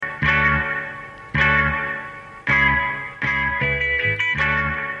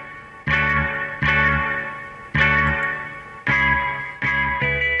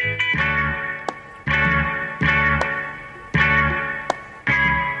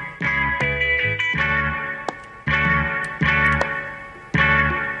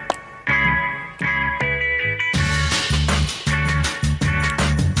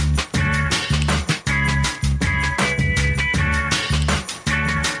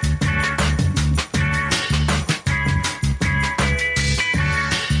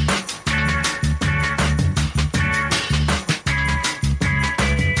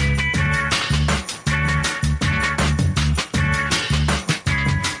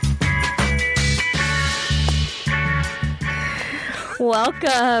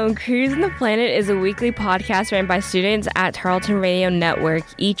Welcome. Cruising the Planet is a weekly podcast ran by students at Tarleton Radio Network.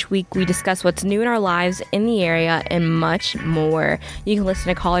 Each week we discuss what's new in our lives in the area and much more. You can listen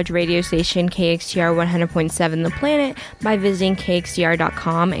to college radio station KXTR 100.7 The Planet by visiting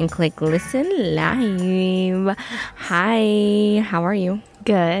kxtr.com and click listen live. Hi, how are you?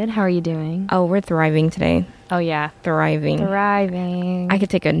 Good. How are you doing? Oh, we're thriving today. Oh, yeah. Thriving. I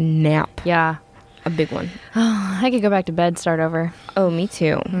could take a nap. Yeah. A big one. Oh, I could go back to bed, start over. Oh, me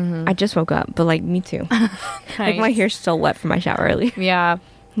too. Mm-hmm. I just woke up, but like me too. Nice. Like my hair's still wet from my shower earlier. Yeah.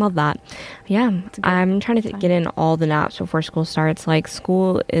 Love that. Yeah. I'm trying to get in all the naps before school starts. Like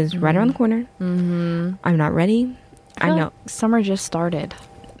school is right around the corner. Mm-hmm. I'm not ready. I know. Like summer just started.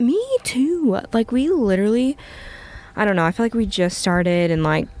 Me too. Like we literally, I don't know. I feel like we just started and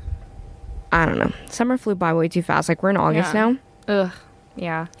like, I don't know. Summer flew by way too fast. Like we're in August now. Ugh.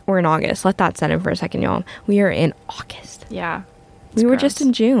 Yeah. We're in August. Let that set in for a second, y'all. We are in August. Yeah. We were just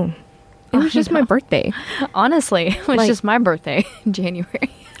in June. It was just my birthday. Honestly, it was just my birthday in January.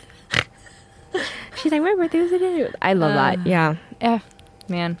 She's like, my birthday was in January. I love that. Yeah. Yeah.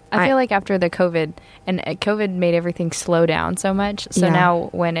 Man. I feel like after the COVID, and COVID made everything slow down so much. So now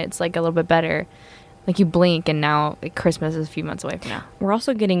when it's like a little bit better, like you blink and now Christmas is a few months away from now. We're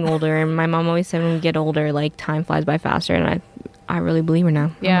also getting older, and my mom always said when we get older, like time flies by faster, and I really believe her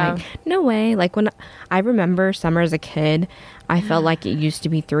now. Yeah. I'm like, no way. Like when I remember summer as a kid, I felt like it used to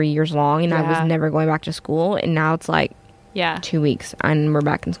be 3 years long and I was never going back to school. And now it's like 2 weeks and we're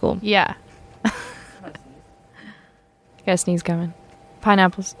back in school. Yeah. Got a sneeze coming.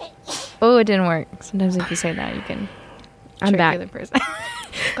 Pineapples. Oh, it didn't work. Sometimes if you say that, you can I'm back. the other person.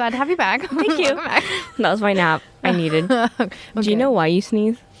 Glad to have you back. Thank you. That was my nap I needed. Okay. Do you know why you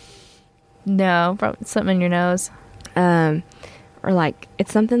sneeze? No, probably something in your nose. Or like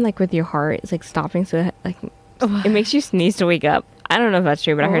it's something like with your heart. It's like stopping, so it, like it makes you sneeze to wake up. I don't know if that's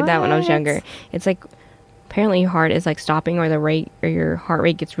true, but I heard that when I was younger. It's like apparently your heart is like stopping, or the rate or your heart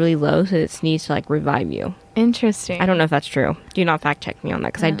rate gets really low, so it sneezes to like revive you. Interesting. I don't know if that's true. Do not fact check me on that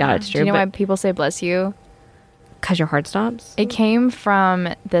because I doubt it's true. Do you know why people say bless you? Because your heart stops. It came from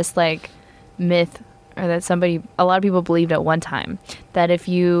this like myth, or that a lot of people believed at one time that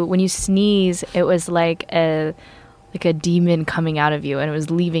when you sneeze, it was like a demon coming out of you and it was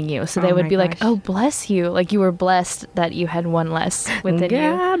leaving you. So they would be like, oh, bless you. Like you were blessed that you had one less within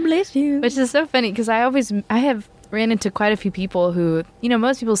you. God bless you. Which is so funny because I have ran into quite a few people who,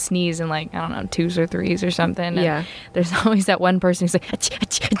 most people sneeze in like, I don't know, 2s or 3s or something. Yeah. There's always that one person who's like,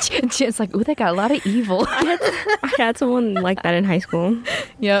 it's like, ooh, they got a lot of evil. I had someone like that in high school.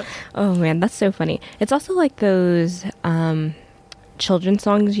 Yep. Oh man, that's so funny. It's also like those, children's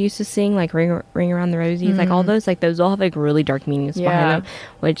songs you used to sing, like ring around the rosies, like all those, like those all have like really dark meanings behind them,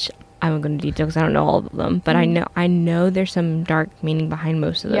 which I won't go into detail because I don't know all of them, but I know there's some dark meaning behind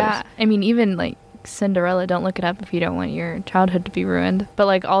most of those. Yeah, I mean even like Cinderella, don't look it up if you don't want your childhood to be ruined, but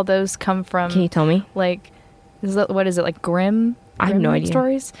like all those come from, can you tell me, like what is it, like Grimm? I have no idea.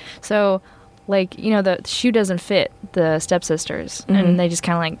 Stories. So like the shoe doesn't fit the stepsisters, and they just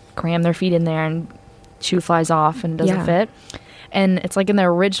kind of like cram their feet in there and shoe flies off and doesn't fit. And it's like in the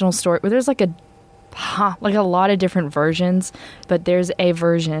original story where there's like a lot of different versions, but there's a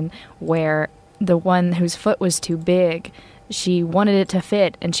version where the one whose foot was too big, she wanted it to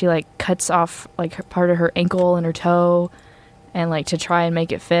fit, and she like cuts off like part of her ankle and her toe, and like to try and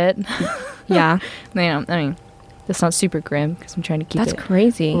make it fit. Yeah. I mean, that's not super grim because I'm trying to keep it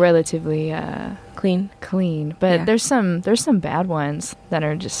crazy, relatively clean. But there's some bad ones that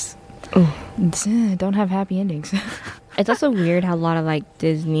are just don't have happy endings. It's also weird how a lot of like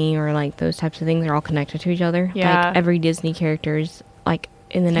Disney or like those types of things are all connected to each other. Yeah. Like every Disney character's like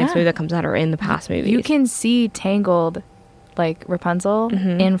in the next movie that comes out or in the past movies. You can see Tangled, like Rapunzel,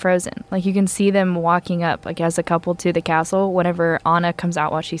 in Frozen. Like you can see them walking up like as a couple to the castle whenever Anna comes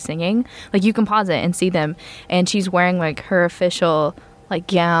out while she's singing. Like you can pause it and see them, and she's wearing like her official like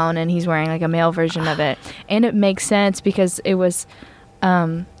gown, and he's wearing like a male version of it. And it makes sense because it was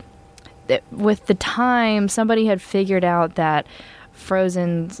with the time, somebody had figured out that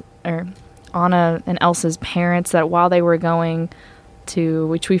Frozen's or Anna and Elsa's parents, that while they were going to,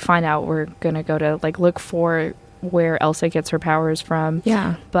 which we find out we're going to go to like look for where Elsa gets her powers from.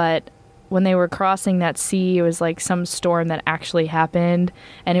 Yeah. But when they were crossing that sea, it was like some storm that actually happened,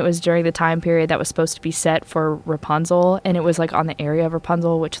 and it was during the time period that was supposed to be set for Rapunzel, and it was like on the area of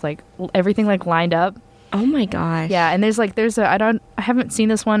Rapunzel, which like everything like lined up. Oh my gosh. Yeah, and there's I haven't seen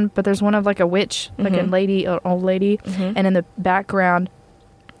this one, but there's one of like a witch, like an old lady, and in the background,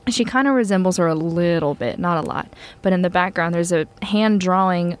 she kind of resembles her a little bit, not a lot, but in the background there's a hand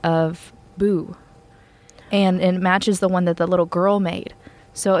drawing of Boo. and it matches the one that the little girl made.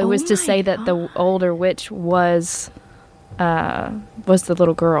 So it was to say that the older witch was the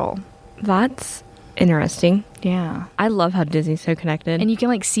little girl. That's interesting. Yeah. I love how Disney's so connected. And you can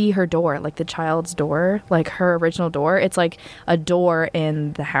like see her door, like the child's door, like her original door. It's like a door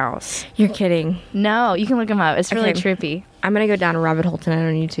in the house. You're kidding. No, you can look them up. It's really trippy. I'm going to go down a rabbit hole tonight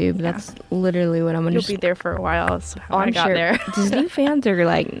on YouTube. Yeah. That's literally what I'm going to do. You'll be there for a while. So I got there. Disney fans are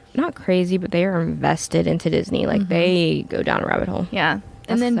like, not crazy, but they are invested into Disney. Like they go down a rabbit hole. Yeah.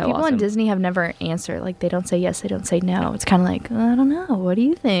 And then so people in Disney have never answered. Like, they don't say yes, they don't say no. It's kind of like, I don't know. What do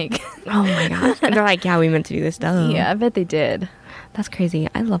you think? Oh, my gosh. And they're like, yeah, we meant to do this stuff. Yeah, I bet they did. That's crazy.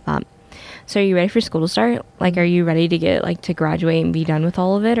 I love that. So are you ready for school to start? Like, are you ready to get, like, to graduate and be done with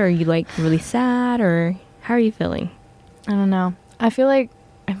all of it? Or are you, like, really sad? Or how are you feeling? I don't know. I feel like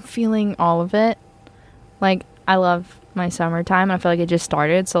I'm feeling all of it. Like, I love my summertime. I feel like it just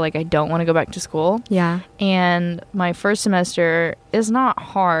started, so like I don't want to go back to school. Yeah. And my first semester is not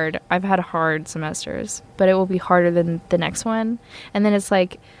hard. I've had hard semesters, but it will be harder than the next one. And then it's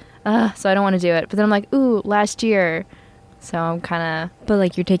like, so I don't want to do it. But then I'm like, ooh, last year. So I'm kind of... But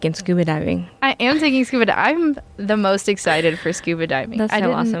like you're taking scuba diving. I am taking scuba diving. I'm the most excited for scuba diving. That's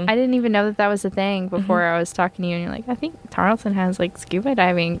so awesome. I didn't even know that was a thing before I was talking to you. And you're like, I think Tarleton has like scuba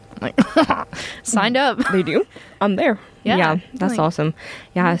diving. I'm like, signed up. They do? I'm there. Yeah, that's awesome.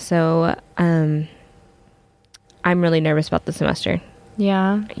 Yeah, so I'm really nervous about the semester.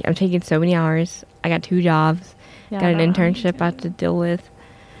 Yeah. I'm taking so many hours. I got 2 jobs. Got an internship I have to deal with.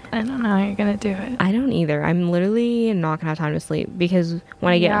 I don't know how you're going to do it. I don't either. I'm literally not going to have time to sleep because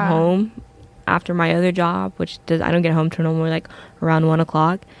when I get home after my other job, I don't get home till normally like around 1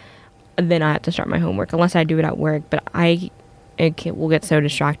 o'clock, then I have to start my homework unless I do it at work. But will get so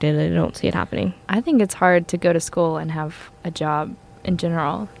distracted that I don't see it happening. I think it's hard to go to school and have a job in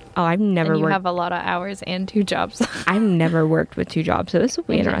general. Oh, I've never worked. You have a lot of hours and 2 jobs. I've never worked with 2 jobs, so this will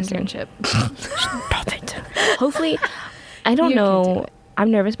be interesting. Internship. Hopefully, I don't know. I'm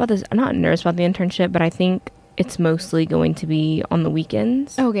nervous about this. I'm not nervous about the internship, but I think it's mostly going to be on the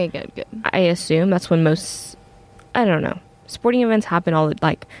weekends. Okay, good. I assume that's when I don't know. Sporting events happen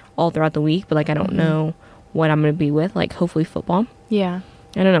all throughout the week, but like I don't know what I'm going to be with. Like hopefully football. Yeah.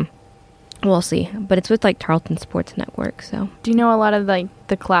 I don't know. We'll see. But it's with like Tarleton Sports Network, so. Do you know a lot of like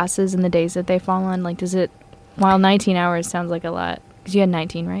the classes and the days that they fall on? Like while 19 hours sounds like a lot. Because you had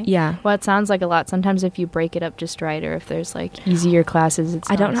 19, right? Yeah. Well, it sounds like a lot. Sometimes if you break it up just right, or if there's like easier classes, it's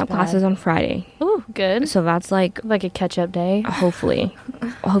I don't have classes on Friday. Oh, good. So that's like a catch-up day. Hopefully.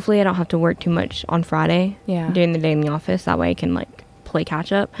 Hopefully I don't have to work too much on Friday. Yeah. During the day in the office. That way I can like play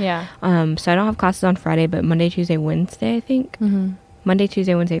catch-up. Yeah. So I don't have classes on Friday, but Monday, Tuesday, Wednesday, I think. Mm-hmm. Monday,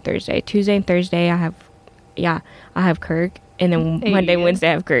 Tuesday, Wednesday, Thursday. Tuesday and Thursday I have Kirk. And then Monday, Wednesday,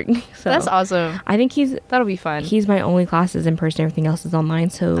 I have Kirk. So that's awesome. I think that'll be fun. He's my only classes in person. Everything else is online,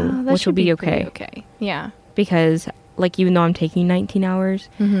 so which will be okay. Okay. Yeah. Because like even though I'm taking 19 hours,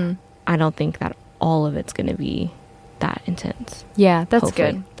 I don't think that all of it's going to be that intense. Yeah, that's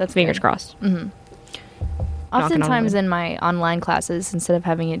hopefully. Good. That's fingers crossed. Mm-hmm. Oftentimes in my online classes, instead of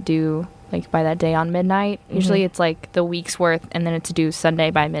having it due like by that day on midnight, usually it's like the week's worth, and then it's due Sunday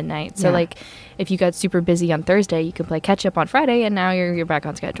by midnight. So like if you got super busy on Thursday, you can play catch up on Friday, and now you're back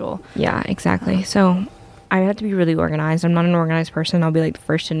on schedule. Yeah, exactly. So I have to be really organized. I'm not an organized person. I'll be like the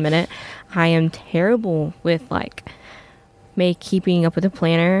first to admit it. I am terrible with like keeping up with a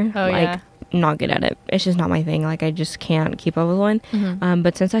planner. Oh, like not good at it. It's just not my thing. Like I just can't keep up with one.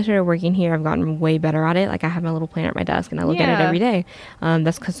 But since I started working here, I've gotten way better at it. Like I have my little planner at my desk and I look at it every day.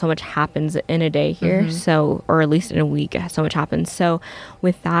 That's because so much happens in a day here. So, or at least in a week, so much happens. So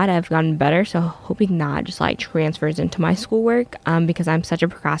with that, I've gotten better. So hoping that just like transfers into my schoolwork. Because I'm such a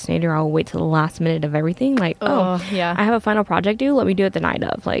procrastinator. I'll wait till the last minute of everything. Like, I have a final project due. Let me do it the night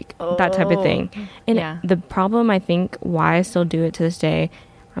of. Like that type of thing. And the problem, I think, why I still do it to this day,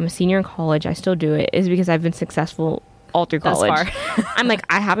 I'm a senior in college, I still do it, is because I've been successful all through college. I'm like,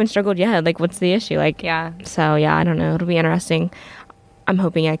 I haven't struggled yet. Like, what's the issue? Like, so I don't know. It'll be interesting. I'm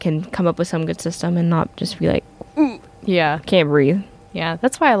hoping I can come up with some good system and not just be like, can't breathe. Yeah,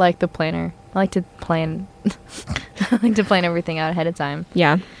 that's why I like the planner. I like to plan. I like to plan everything out ahead of time.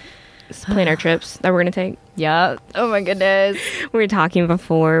 Yeah. Plan our trips that we're going to take. Yeah. Oh my goodness. We were talking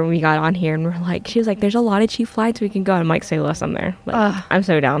before we got on here and we're like, she was like, there's a lot of cheap flights we can go. I'm like, say less, I'm there. Like, I'm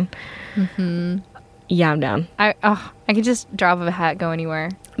so down. Yeah, I'm down. I could just drop a hat, go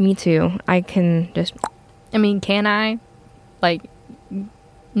anywhere. Me too. I can just. I mean, can I? Like,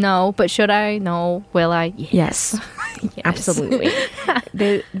 no, but should I? No. Will I? Yes. Absolutely.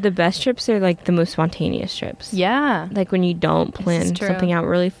 the best trips are like the most spontaneous trips. Yeah. Like when you don't plan something out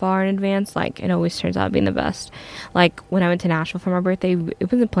really far in advance, like it always turns out being the best. Like when I went to Nashville for my birthday,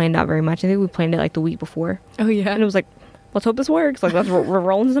 it wasn't planned out very much. I think we planned it like the week before. Oh yeah. And it was like, let's hope this works. Like we're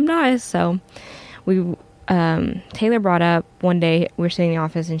rolling some dice. So we Taylor brought up one day, we were sitting in the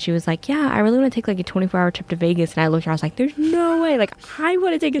office and she was like, yeah, I really want to take like a 24-hour trip to Vegas. And I looked at her, I was like, there's no way. Like I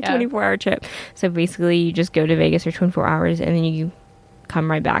want to take a 24-hour trip. So basically you just go to Vegas for 24 hours and then you come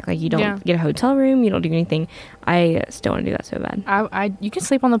right back. Like you don't get a hotel room, you don't do anything. I still want to do that so bad. You can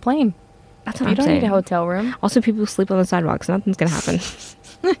sleep on the plane. That's what you I'm don't saying. need a hotel room. Also, people sleep on the sidewalks. Nothing's gonna happen.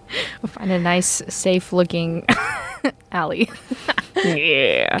 We'll find a nice, safe-looking alley.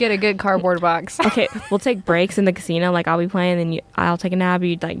 Yeah. Get a good cardboard box. Okay, we'll take breaks in the casino. Like I'll be playing, and I'll take a nap.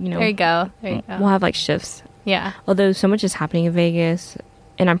 You like, There you go. There you go. We'll have like shifts. Yeah. Although so much is happening in Vegas,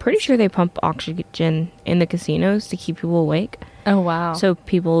 and I'm pretty sure they pump oxygen in the casinos to keep people awake. Oh wow. So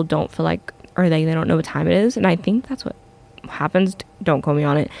people don't feel like, or they don't know what time it is, and I think that's what happens. Don't quote me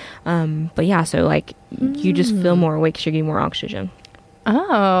on it. But yeah, so like you just feel more awake because you're getting more oxygen.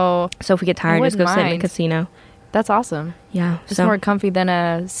 Oh. So if we get tired, just go sit in the casino. That's awesome. Yeah. It's more comfy than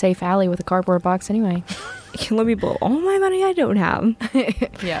a safe alley with a cardboard box anyway. Let me blow all my money I don't have.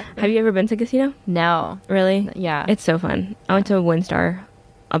 Yeah. Have you ever been to a casino? No. Really? Yeah. It's so fun. I went to a WinStar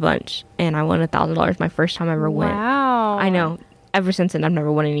a bunch and I won $1,000 my first time I ever went. Wow. I know. Ever since then I've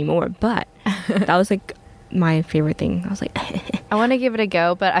never won anymore, but that was like my favorite thing. I was like I want to give it a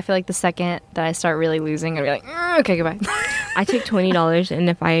go, but I feel like the second that I start really losing, I'll be like, okay, goodbye. I take $20 and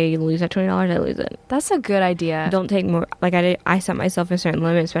if I lose that $20, I lose it. That's a good idea. Don't take more. Like I set myself a certain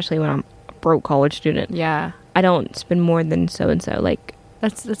limit, especially when I'm a broke college student. Yeah. I don't spend more than so and so. Like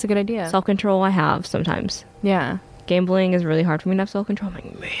that's a good idea. Self-control I have sometimes. Yeah. Gambling is really hard for me to have self-control. I'm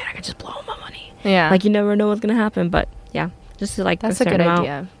like, man, I could just blow all my money. Yeah. Like you never know what's gonna happen, but yeah, just to like that's a good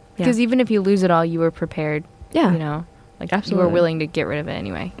idea. Because even if you lose it all, you were prepared. Yeah. You know, like absolutely, you were willing to get rid of it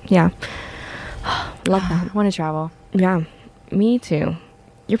anyway. Yeah. Love that. I want to travel. Yeah, me too.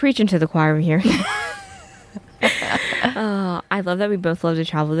 You're preaching to the choir over here. I love that we both love to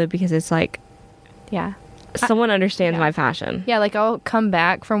travel though, because it's like, yeah, someone understands my passion. Yeah, like I'll come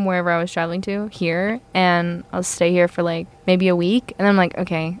back from wherever I was traveling to here, and I'll stay here for like maybe a week, and then I'm like,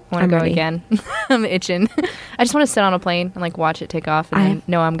 okay, I want to go ready again. I'm itching. I just want to sit on a plane and like watch it take off, and then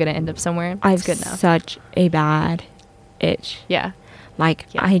know I'm gonna end up somewhere. It's good now. Such a bad itch. Yeah. Like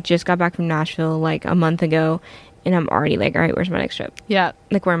I just got back from Nashville like a month ago, and I'm already like, all right, where's my next trip? Yeah.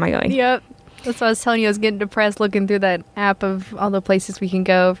 Like, where am I going? Yep. That's what I was telling you. I was getting depressed looking through that app of all the places we can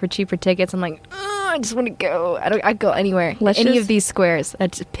go for cheaper tickets. I'm like, I just want to go. I'd go anywhere. Any of these squares.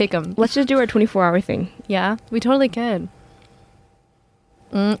 I'd just pick them. Let's just do our 24-hour thing. Yeah, we totally could.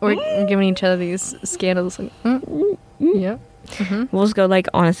 We're giving each other these scandals. Like, yeah. Mm-hmm. We'll just go like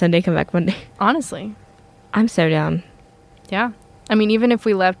on a Sunday, come back Monday. Honestly. I'm so down. Yeah. I mean, even if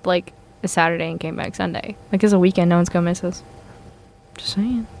we left like a Saturday and came back Sunday, like it's a weekend, no one's gonna miss us. Just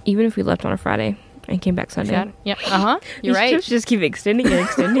saying. Even if we left on a Friday and came back Sunday. Yeah. You're right. Trips just keep extending and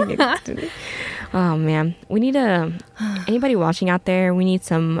extending and extending. Oh man, we need anybody watching out there. We need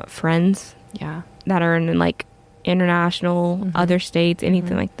some friends. Yeah. That are in like international, other states,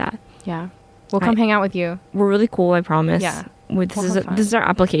 anything like that. Yeah. We'll come hang out with you. We're really cool. I promise. Yeah. This is our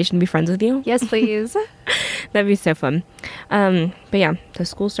application to be friends with you. Yes, please. That'd be so fun. But yeah, so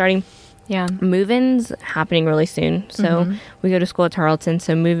school's starting. Yeah. Move-ins happening really soon. So we go to school at Tarleton.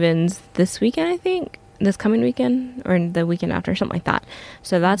 So move-ins this weekend, I think. This coming weekend or the weekend after, something like that.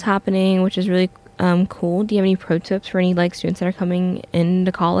 So that's happening, which is really cool. Do you have any pro tips for any like students that are coming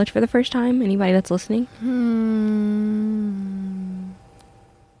into college for the first time? Anybody that's listening?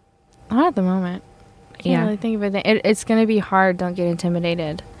 Not at the moment. I can't really think of anything. It's going to be hard. Don't get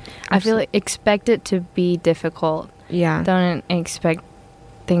intimidated. Absolutely. I feel like expect it to be difficult. Yeah. Don't expect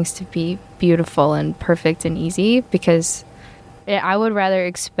things to be beautiful and perfect and easy, because I would rather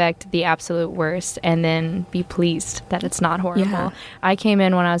expect the absolute worst and then be pleased that it's not horrible. Yeah. I came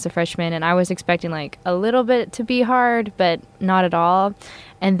in when I was a freshman and I was expecting like a little bit to be hard, but not at all.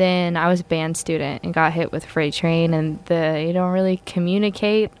 And then I was a band student and got hit with freight train, and you don't really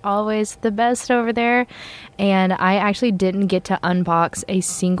communicate always the best over there. And I actually didn't get to unbox a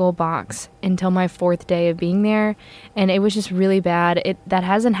single box until my 4th day of being there. And it was just really bad. That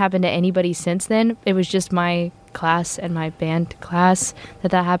hasn't happened to anybody since then. It was just my class and my band class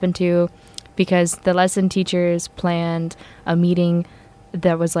that happened to, because the lesson teachers planned a meeting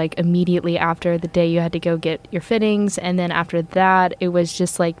that was like immediately after the day you had to go get your fittings, and then after that it was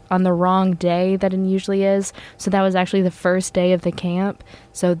just like on the wrong day that it usually is, so that was actually the first day of the camp,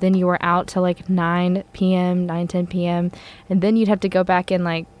 so then you were out till like 10 p.m, and then you'd have to go back and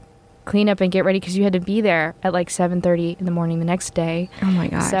like clean up and get ready because you had to be there at like 7:30 in the morning the next day. Oh my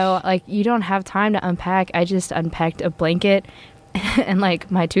gosh. So like you don't have time to unpack. I just unpacked a blanket and like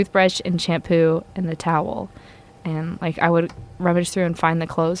my toothbrush and shampoo and a towel, and like I would rummage through and find the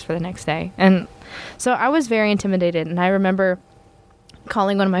clothes for the next day. And so I was very intimidated, and I remember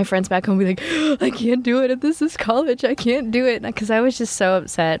calling one of my friends back home and be like, I can't do it, this is college, I can't do it, because I was just so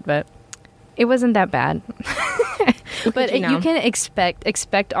upset. But it wasn't that bad. But you can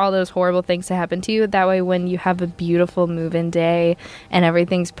expect all those horrible things to happen to you. That way when you have a beautiful move-in day and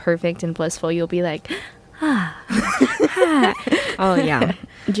everything's perfect and blissful, you'll be like, ah. Oh yeah.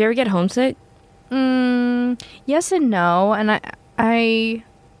 Did you ever get homesick? Yes and no. And I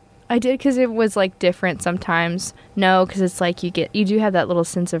did, because it was like different sometimes. No, because it's like you do have that little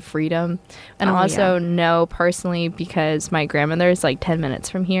sense of freedom. And also no, personally, because my grandmother is like 10 minutes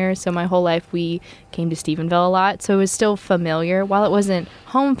from here, so my whole life we came to Stephenville a lot, so it was still familiar. While it wasn't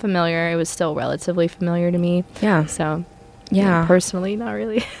home familiar, it was still relatively familiar to me. Yeah. So yeah, personally not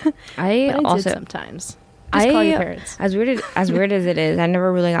really. I also did sometimes. Just call your parents. As weird as it is, I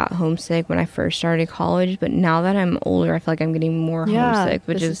never really got homesick when I first started college, but now that I'm older, I feel like I'm getting more homesick,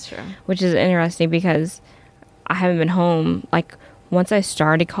 which is interesting because I haven't been home. Like, once I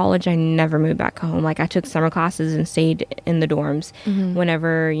started college, I never moved back home. Like, I took summer classes and stayed in the dorms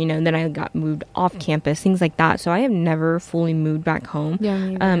whenever, then I got moved off campus, things like that. So I have never fully moved back home.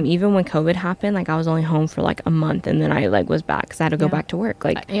 Yeah, even when COVID happened, like, I was only home for like a month, and then I like was back because I had to go back to work.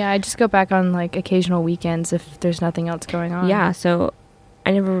 Like, I just go back on like occasional weekends if there's nothing else going on. Yeah, so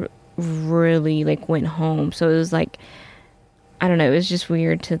I never really like went home. So it was like, I don't know, it was just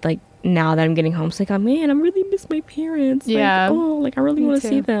weird to like, now that I'm getting homesick, I really miss my parents. Yeah. Like, I really want to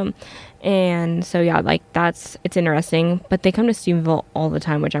see them. And so, yeah, like, it's interesting. But they come to Stephenville all the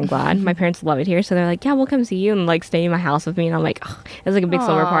time, which I'm glad. My parents love it here. So they're like, yeah, we'll come see you and, like, stay in my house with me. And I'm like, it's like a big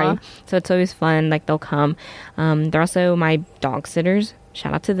summer party. So it's always fun. Like, they'll come. They're also my dog sitters.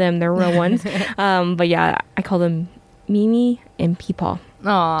 Shout out to them. They're real ones. But, yeah, I call them Mimi and Peepaw.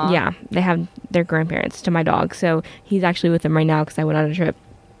 Aww. Yeah, they have their grandparents to my dog. So he's actually with them right now because I went on a trip.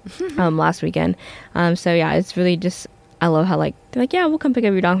 Last weekend. So yeah, it's really just, I love how like they're like, yeah, we'll come pick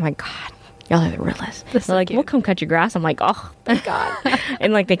up your dog. I'm like, God, y'all are the realest. They're like, we'll come cut your grass. I'm like, oh, thank God.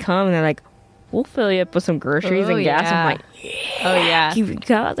 And like they come and they're like, we'll fill you up with some groceries and gas. I'm like, yeah.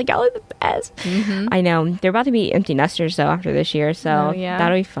 I was like, y'all are the best. I know. They're about to be empty nesters though after this year, so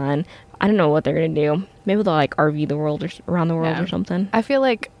that'll be fun. I don't know what they're gonna do. Maybe they'll like RV the world or around the world or something. I feel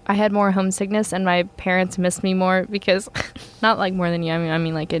like I had more homesickness and my parents missed me more because, not like more than you. I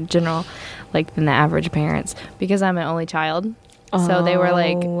mean like in general, like than the average parents, because I'm an only child. So they were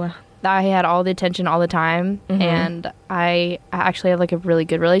like, I had all the attention all the time, and I actually have like a really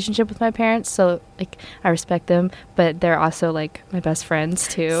good relationship with my parents. So like I respect them, but they're also like my best friends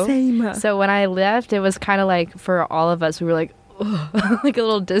too. Same. So when I left, it was kind of like for all of us, we were like, like a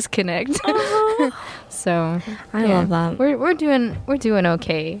little disconnect. So I love that. We're doing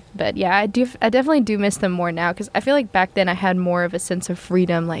okay, but yeah, I definitely do miss them more now, because I feel like back then I had more of a sense of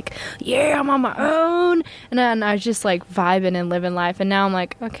freedom, like, yeah, I'm on my own, and then I was just like vibing and living life, and now I'm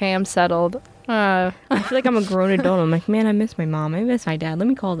like, okay, I'm settled. I feel like I'm a grown adult. I'm like, man, I miss my mom, I miss my dad, let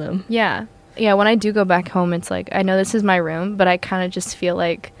me call them. Yeah, when I do go back home, it's like, I know this is my room, but I kind of just feel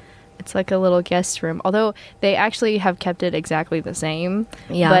like it's like a little guest room, although they actually have kept it exactly the same.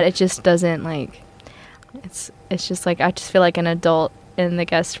 Yeah, but it just doesn't like, it's just like, I just feel like an adult in the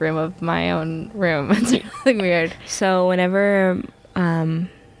guest room of my own room. It's really weird. So whenever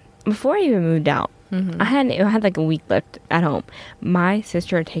before I even moved out, I had like a week left at home. My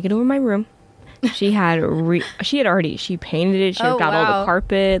sister had taken over my room. She had she painted it. She got all the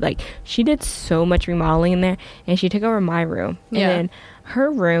carpet. Like, she did so much remodeling in there, and she took over my room. And then her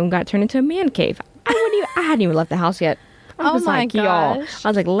room got turned into a man cave. I hadn't even left the house yet. I was like, y'all, I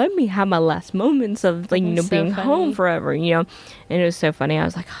was like, let me have my last moments of like, being home forever, And it was so funny. I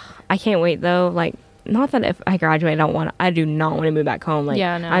was like, I can't wait though. Like, not that if I graduate, I do not want to move back home. Like,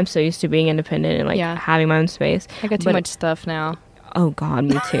 no. I'm so used to being independent and like having my own space. I got too much stuff now. Oh God,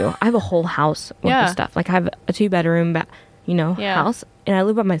 me too. I have a whole house worth of stuff. Like, I have a 2-bedroom, house, and I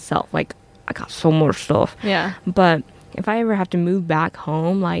live by myself. Like, I got so much stuff. Yeah. But if I ever have to move back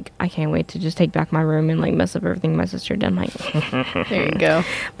home, like, I can't wait to just take back my room and like mess up everything my sister did. I'm like, there you go.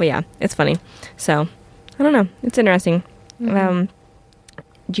 But yeah, it's funny. So I don't know. It's interesting.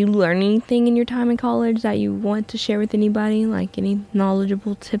 you learn anything in your time in college that you want to share with anybody? Like any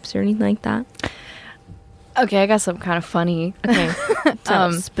knowledgeable tips or anything like that? Okay, I got some kind of funny. Okay,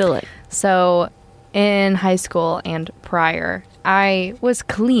 spill it. So, in high school and prior, I was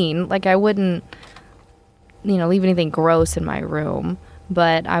clean. Like, I wouldn't, leave anything gross in my room,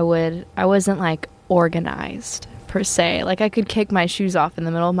 but I wasn't like organized per se. Like, I could kick my shoes off in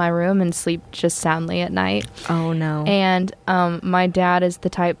the middle of my room and sleep just soundly at night. Oh no. And my dad is the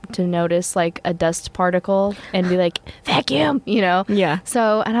type to notice like a dust particle and be like, vacuum, Yeah.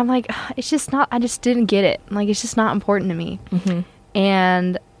 So, and I'm like, it's just not, I just didn't get it. Like, it's just not important to me. Mm-hmm.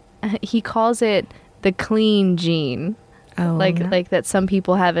 And he calls it the clean gene. Oh, like that some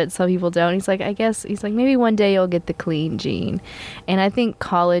people have it, some people don't. He's like, maybe one day you'll get the clean gene. And I think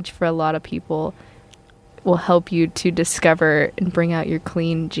college for a lot of people will help you to discover and bring out your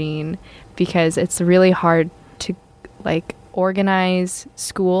clean gene, because it's really hard to like organize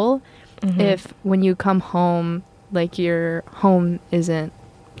school if when you come home, like your home isn't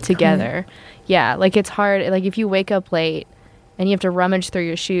together. Yeah, like it's hard. Like if you wake up late and you have to rummage through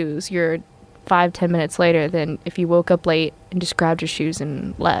your shoes, you're 5-10 minutes later than if you woke up late and just grabbed your shoes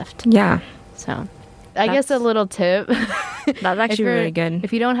and left. Yeah. So I guess a little tip. That's actually really good.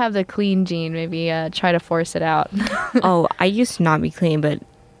 If you don't have the clean gene, maybe try to force it out. Oh, I used to not be clean, but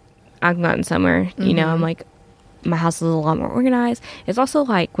I've gotten somewhere. I'm like, my house is a lot more organized. It's also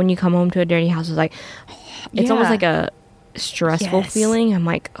like when you come home to a dirty house, it's like, it's almost like a stressful feeling. I'm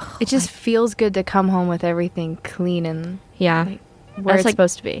like, it just feels good to come home with everything clean and where it's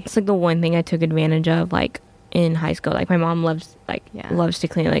supposed to be. It's like the one thing I took advantage of, like in high school. Like my mom loves to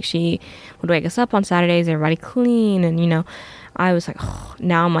clean. Like she would wake us up on Saturdays, everybody clean, and I was like,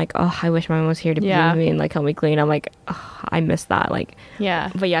 now I'm like, I wish my mom was here to be with me and like help me clean. I'm like, I miss that. Like,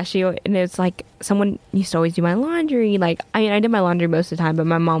 but yeah, and it's like someone used to always do my laundry. Like, I did my laundry most of the time, but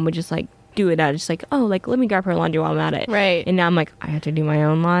my mom would just like do it at just like, let me grab her laundry while I'm at it. Right. And now I'm like, I have to do my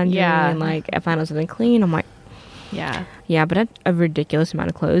own laundry. And like, if I know something clean, I'm like, yeah, but that's a ridiculous amount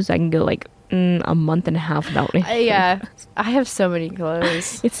of clothes. I can go like a month and a half without anything. I have so many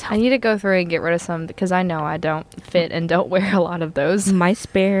clothes. I need to go through and get rid of some because I know I don't fit and don't wear a lot of those. My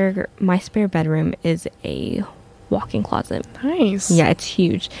spare bedroom is a walk-in closet. Nice. Yeah, it's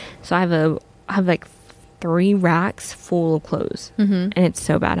huge. So I have like 3 racks full of clothes, and it's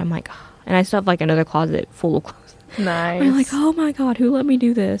so bad. I'm like, and I still have like another closet full of clothes. Nice. I'm like, oh my god, who let me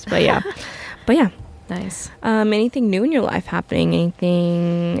do this? But yeah. Nice. Anything new in your life happening?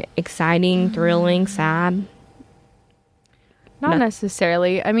 Anything exciting, thrilling, sad? Not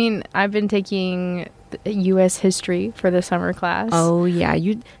necessarily. I mean, I've been taking U.S. history for the summer class. Oh, yeah.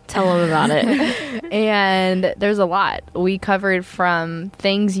 You tell them about it. And there's a lot. We covered from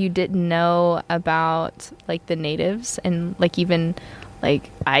things you didn't know about, like, the natives and, like, even, like,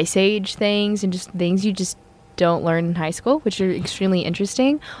 Ice Age things and just things you just don't learn in high school, which are extremely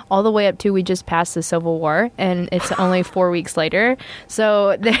interesting, all the way up to we just passed the Civil War and it's only 4 weeks later.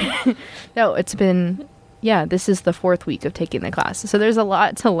 So no, it's been this is the 4th week of taking the class, so there's a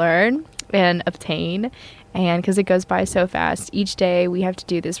lot to learn and obtain. And because it goes by so fast, each day we have to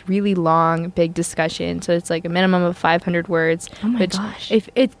do this really long, big discussion. So it's like a minimum of 500 words. Oh my gosh!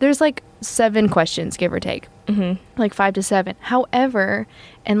 If there's like 7 questions, give or take, like 5 to 7. However,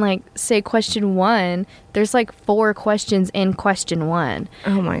 and like say question 1, there's like 4 questions in question 1.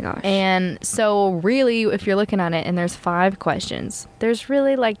 Oh my gosh! And so really, if you're looking at it, and there's 5 questions, there's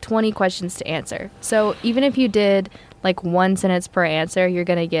really like 20 questions to answer. So even if you did like 1 sentence per answer, you're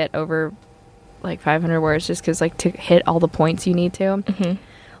gonna get over like 500 words just because like to hit all the points you need to.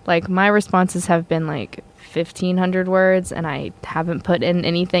 Like my responses have been like 1,500 words and I haven't put in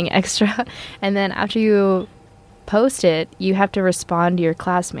anything extra. And then after you post it, you have to respond to your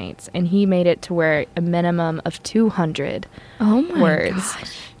classmates, and he made it to where a minimum of 200 words.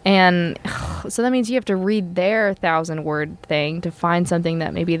 Gosh. And so that means you have to read their 1,000-word thing to find something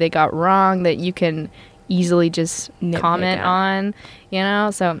that maybe they got wrong that you can easily just comment on,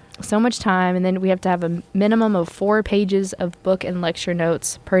 so much time. And then we have to have a minimum of 4 pages of book and lecture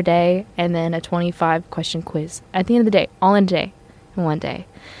notes per day, and then a 25 question quiz at the end of the day, all in a day, in one day.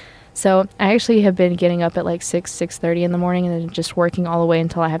 So I actually have been getting up at like 6:30 in the morning and then just working all the way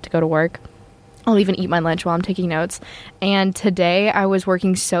until I have to go to work. I'll even eat my lunch while I'm taking notes. And today I was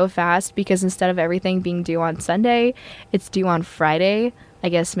working so fast because instead of everything being due on Sunday, it's due on Friday. I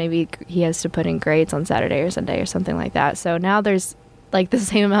guess maybe he has to put in grades on Saturday or Sunday or something like that. So now there's like the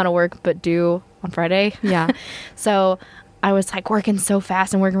same amount of work but due on Friday. Yeah. So I was like working so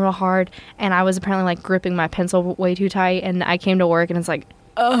fast and working real hard, and I was apparently like gripping my pencil way too tight, and I came to work and it's like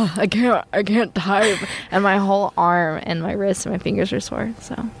oh, I can't type. And my whole arm and my wrist and my fingers are sore.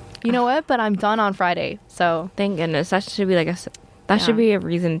 So, you know what? But I'm done on Friday. So, thank goodness. That should be should be a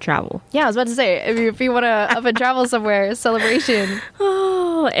reason to travel. Yeah, I was about to say, if you want to up and travel somewhere, celebration.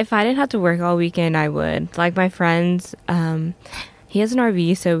 Oh, if I didn't have to work all weekend, I would. Like my friends, he has an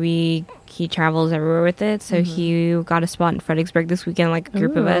RV, so he travels everywhere with it. So he got a spot in Fredericksburg this weekend, like a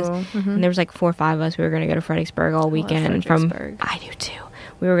group of us. And there was like 4 or 5 of us. We were going to go to Fredericksburg all weekend. I do too.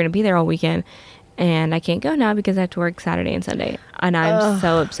 We were going to be there all weekend. And I can't go now because I have to work Saturday and Sunday. And I'm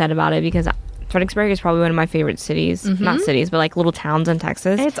so upset about it because Fredericksburg is probably one of my favorite cities. Not cities, but like little towns in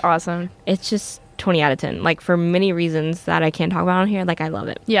Texas. It's awesome. It's just 20 out of 10. Like for many reasons that I can't talk about on here, like I love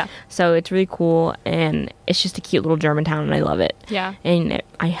it. Yeah. So it's really cool, and it's just a cute little German town, and I love it. Yeah. And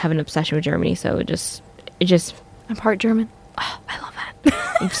I have an obsession with Germany, so it just I'm part German. Oh, I love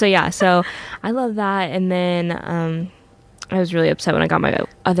that. So I love that. And then I was really upset when I got my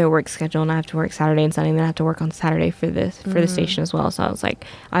other work schedule, and I have to work Saturday and Sunday, and then I have to work on Saturday for the station as well. So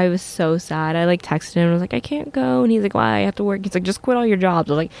I was so sad. I like texted him and was like, I can't go. And he's like, why? I have to work. He's like, just quit all your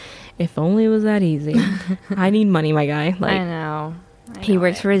jobs. I was like, if only it was that easy. I need money, my guy. Like, I know. He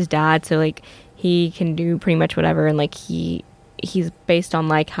works for his dad, so like he can do pretty much whatever, and like he's based on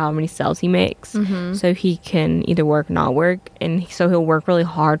like how many sales he makes. So he can either work or not work, and so he'll work really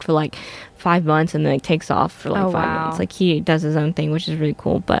hard for like 5 months and then like takes off for like 5 months. Like he does his own thing, which is really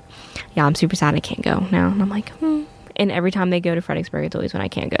cool. But yeah, I'm super sad I can't go now. And I'm like, And every time they go to Fredericksburg, it's always when I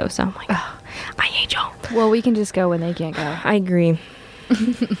can't go. So I'm like, I hate y'all. Well, we can just go when they can't go. I agree.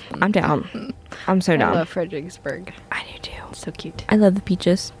 I'm down. I'm so down. I love Fredericksburg. I do too. So cute. I love the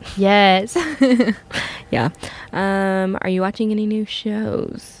peaches. Yes. Yeah. Are you watching any new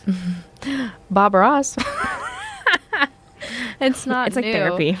shows? Bob Ross. It's not It's like new.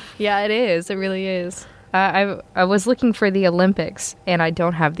 therapy. Yeah, it is. It really is. I was looking for the Olympics, and I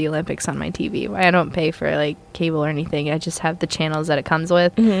don't have the Olympics on my TV. I don't pay for like cable or anything. I just have the channels that it comes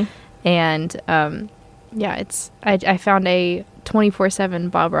with. And yeah, I found a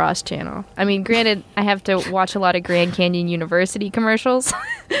 24/7 Bob Ross channel. I mean, granted, I have to watch a lot of Grand Canyon University commercials.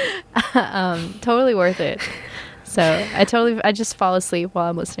 Totally worth it. So I just fall asleep while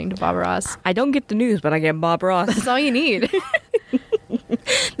I'm listening to Bob Ross. I don't get the news, but I get Bob Ross. That's all you need.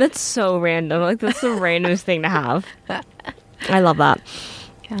 That's so random. Like, that's the randomest thing to have. I love that.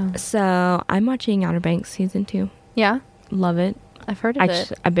 Yeah. So I'm watching Outer Banks season 2. Yeah. Love it. I've heard of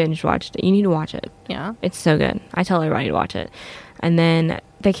it. I binge watched it. You need to watch it. Yeah. It's so good. I tell everybody to watch it. And then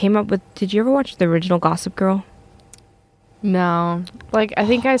they came up with, did you ever watch the original Gossip Girl? No. Like, I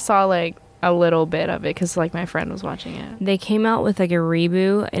think I saw like a little bit of it because like my friend was watching it. They came out with like a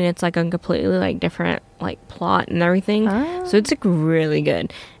reboot, and it's like a completely like different like plot and everything. So it's like really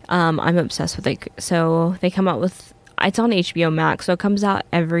good. I'm obsessed with it. So they come out with, it's on HBO Max, so it comes out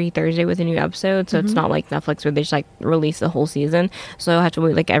every Thursday with a new episode. So it's not like Netflix where they just like release the whole season. So I have to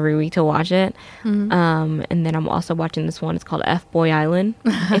wait like every week to watch it. And then I'm also watching this one. It's called F Boy Island.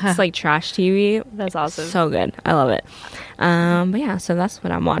 It's like trash TV. That's awesome. So good. I love it. But yeah, so that's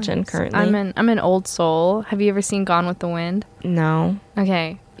what I'm watching currently. I'm an old soul. Have you ever seen Gone with the Wind? No.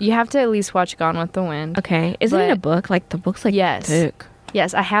 Okay. You have to at least watch Gone with the Wind. Okay. Isn't it a book? Like the book's like thick.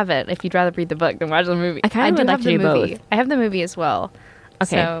 Yes, I have it. If you'd rather read the book than watch the movie. I kind of would like to do movie. both. I have the movie as well.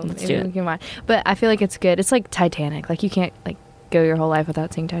 Okay, so let's do it. We can watch. But I feel like it's good. It's like Titanic. Like you can't like go your whole life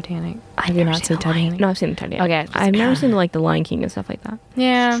without seeing Titanic. Have you not seen Titanic? No, I've seen Titanic. Okay. I've never seen like the Lion King and stuff like that.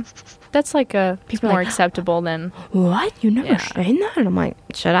 Yeah. That's like People more like, acceptable than... What? You never seen that? And I'm like,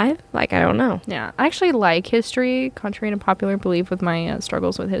 should I? Like, I don't know. Yeah. I actually like history, contrary to popular belief with my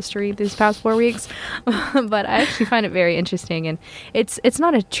struggles with history these past 4 weeks. But I actually find it very interesting. And it's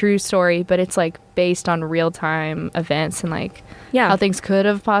not a true story, but it's like based on real-time events and like how things could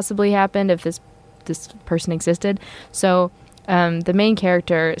have possibly happened if this person existed. So the main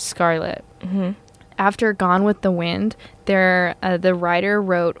character, Scarlett... After Gone with the Wind, the writer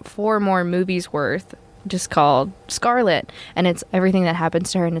wrote 4 more movies worth, just called Scarlett, and it's everything that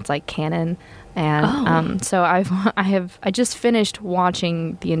happens to her, and it's like canon. And so I just finished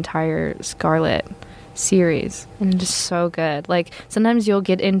watching the entire Scarlett series, and it's just so good. Like sometimes you'll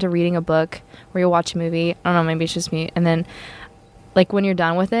get into reading a book or you'll watch a movie. I don't know, maybe it's just me, and then. Like, when you're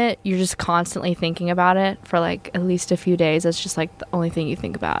done with it, you're just constantly thinking about it for, like, at least a few days. That's just, like, the only thing you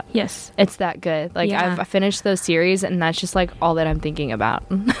think about. Yes. It's that good. Like, I've finished those series, and that's just, like, all that I'm thinking about.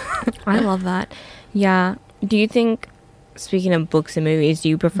 I love that. Yeah. Do you think, speaking of books and movies, do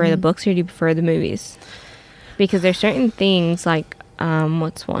you prefer the books or do you prefer the movies? Because there's certain things, like,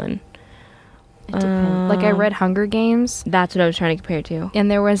 what's one? It depends. Like, I read Hunger Games. That's what I was trying to compare to.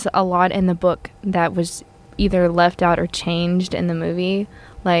 And there was a lot in the book that was either left out or changed in the movie.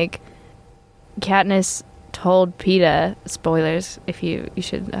 Like, Katniss told Peeta, spoilers, if you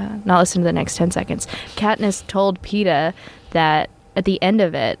should not listen to the next 10 seconds. Katniss told Peeta that at the end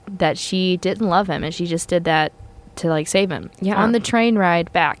of it, that she didn't love him and she just did that to like save him. Yeah. On the train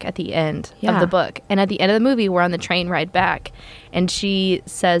ride back at the end of the book. And at the end of the movie, we're on the train ride back and she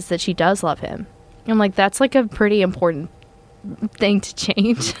says that she does love him. I'm like, that's like a pretty important thing to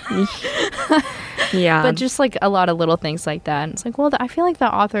change. Yeah. But just like a lot of little things like that. And it's like, well, I feel like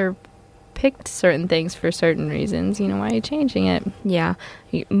the author picked certain things for certain reasons. You know, why are you changing it? Yeah.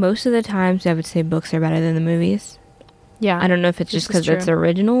 Most of the times I would say books are better than the movies. Yeah. I don't know if it's just because it's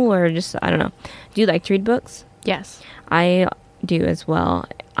original or just, I don't know. Do you like to read books? Yes. I do as well.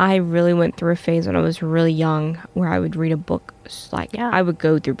 I really went through a phase when I was really young where I would read a book. Like, I would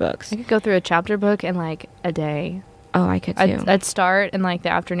go through books. I could go through a chapter book in like a day. Oh, I could too. I'd start in like the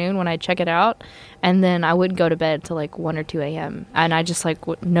afternoon when I'd check it out, and then I wouldn't go to bed till like 1 or 2 a.m. And I just like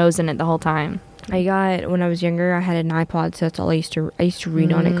nose in it the whole time. When I was younger, I had an iPod, so that's all I used to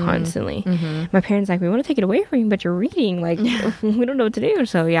read on it constantly. Mm-hmm. My parents like, we want to take it away from you, but you're reading. Like, we don't know what to do.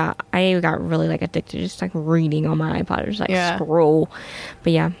 So yeah, I got really like addicted to just like reading on my iPod, just like scroll.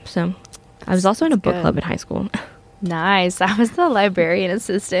 But yeah, so I was also in a book club in high school. Nice. I was the librarian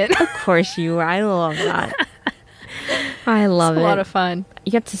assistant. Of course you were. I love that. I love it. A lot of fun.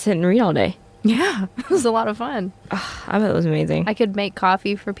 You got to sit and read all day. Yeah, it was a lot of fun. I bet it was amazing. I could make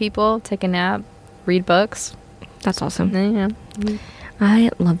coffee for people, take a nap, read books. That's awesome. Yeah.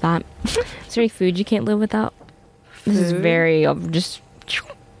 I love that. Is there any food you can't live without? This is very just...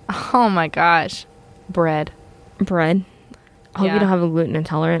 Oh my gosh. Bread. I hope you don't have a gluten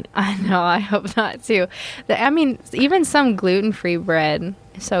intolerant. I know, I hope not too. I mean, even some gluten-free bread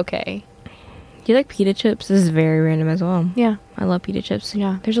is okay. Do you like pita chips? This is very random as well. Yeah. I love pita chips.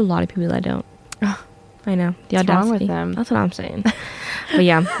 Yeah. There's a lot of people that don't. I know. The What's audacity. wrong with them? That's what I'm saying. But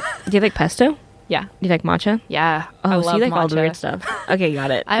yeah. Do you like pesto? Yeah. Do you like matcha? Yeah. Oh, I so love you like matcha. all the weird stuff. Okay,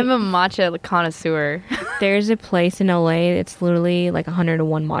 got it. I'm a matcha connoisseur. There's a place in LA. It's literally like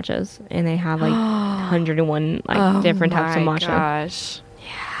 101 matchas, and they have like 101 like different types of matcha. Gosh.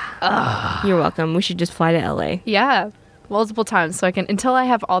 Yeah. You're welcome. We should just fly to LA. Yeah. Multiple times, so I can until I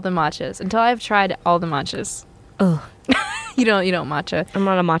have all the matchas. Until I've tried all the matchas. Ugh. You don't matcha. I'm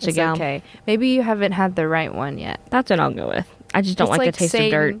not a matcha It's gal. okay. Maybe you haven't had the right one yet. That's what I'll go with. I just don't like the taste of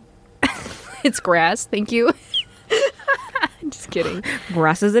dirt. It's grass. Thank you. Just kidding.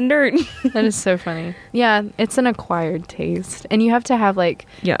 Grasses and dirt. That is so funny. Yeah, it's an acquired taste, and you have to have like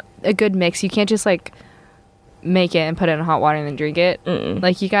a good mix. You can't just like make it and put it in hot water and then drink it. Mm-mm.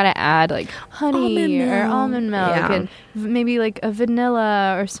 Like you gotta add like honey or almond milk and maybe like a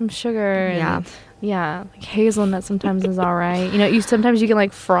vanilla or some sugar. And, like hazelnut sometimes is all right. You sometimes you can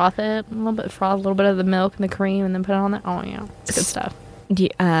like froth it a little bit, froth a little bit of the milk and the cream, and then put it on there. Oh yeah, it's good stuff.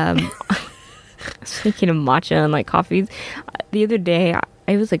 Speaking of matcha and like coffees, the other day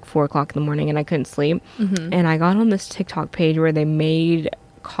it was like 4:00 in the morning and I couldn't sleep, and I got on this TikTok page where they made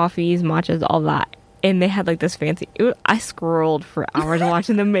coffees, matchas, all that. And they had like this fancy... I scrolled for hours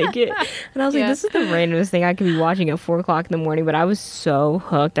watching them make it. And I was like, this is the randomest thing I could be watching at 4:00 in the morning. But I was so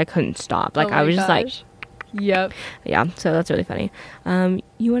hooked, I couldn't stop. Like, I was just like... Yep. Yeah, so that's really funny.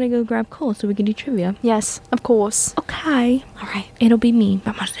 You want to go grab Cole so we can do trivia? Yes, of course. Okay. All right. It'll be me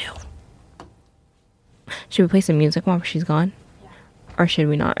by myself. Should we play some music while she's gone? Yeah. Or should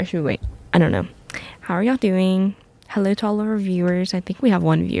we not? Or should we wait? I don't know. How are y'all doing? Hello to all of our viewers. I think we have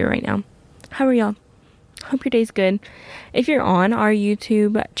one viewer right now. How are y'all? Hope your day's good. If you're on our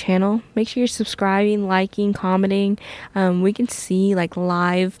YouTube channel, make sure you're subscribing, liking, commenting. We can see like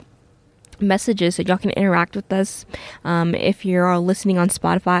live messages so y'all can interact with us. If you're listening on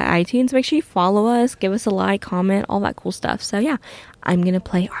Spotify, iTunes, make sure you follow us, give us a like, comment, all that cool stuff. So yeah, I'm gonna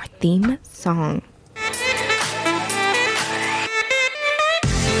play our theme song.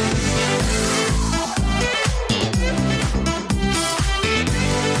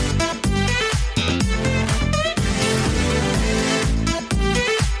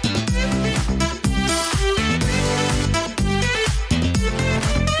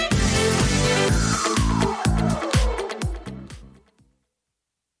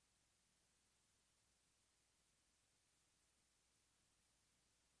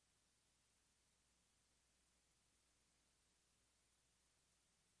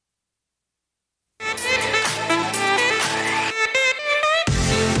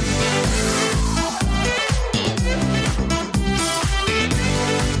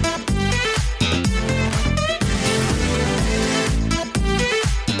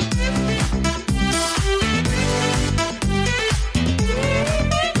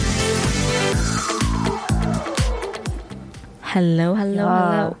 Hello, hello,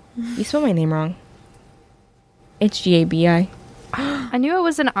 hello. You spelled my name wrong. It's Gabi. I knew it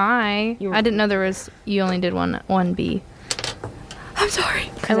was an I. I didn't know there was. You only did one B. I'm sorry.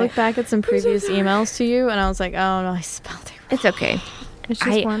 I looked back at some previous emails to you, and I was like, oh no, I spelled it wrong. It's okay. It's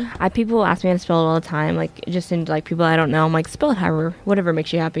just one. People ask me how to spell it all the time, like just in like people I don't know. I'm like, spell it however, whatever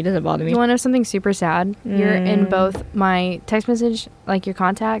makes you happy. It doesn't bother me. You want to know something super sad? You're in both my text message, like your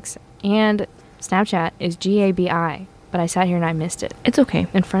contacts, and Snapchat is Gabi. But I sat here and I missed it It's okay.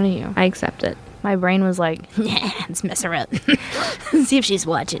 in front of you. I accept it. My brain was like, let's mess her up. See if she's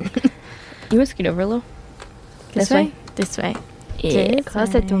watching. You want to scoot over a little? This way? This way. Yeah.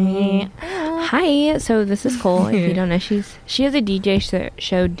 Closer to me. Hi. So this is Cole. If you don't know, she has a DJ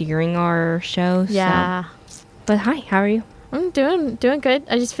show during our show. Yeah. So. But hi, how are you? I'm doing good.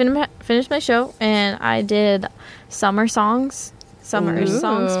 I just finished my show, and I did summer songs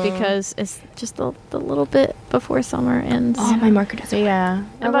because it's just the little bit before summer ends. Oh, my marker doesn't. Yeah.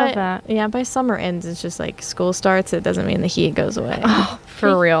 I love that. Yeah, by summer ends, it's just like school starts. It doesn't mean the heat goes away. Oh,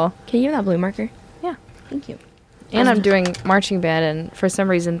 for real. Can you have that blue marker? Yeah. Thank you. And I'm doing marching band, and for some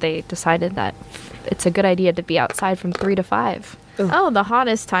reason they decided that it's a good idea to be outside from 3 to 5. Oh, the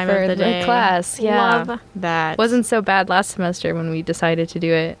hottest time For of the the day. class, yeah. Love that. Wasn't so bad last semester when we decided to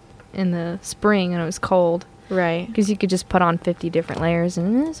do it in the spring and it was cold. right. Because you could just put on 50 different layers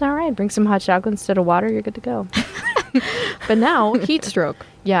and it's all right. Bring some hot chocolate instead of water, you're good to go. But now, heat stroke.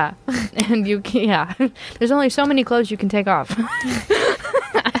 Yeah. And there's only so many clothes you can take off.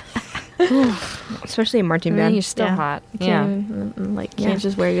 Especially in marching And then band. you're still Yeah. hot. You can't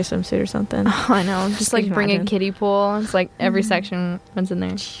just wear your swimsuit or something. I know. Just like Can you bring a imagine? kiddie pool. It's like every section runs in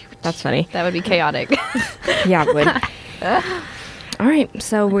there. That's funny. That would be chaotic. Yeah, it would. All right,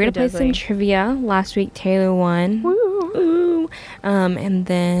 so we're gonna play It does, some like- trivia. Last week Taylor won. Woo! And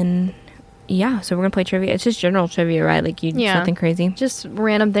then so we're gonna play trivia. It's just general trivia, right? Like nothing crazy. Just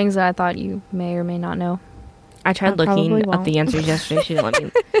random things that I thought you may or may not know. I tried I probably looking up won't. the answers yesterday. She didn't let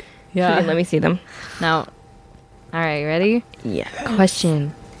me. She didn't let me see them. No. All right, ready? Yeah.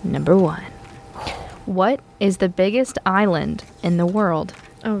 Question number 1. What is the biggest island in the world?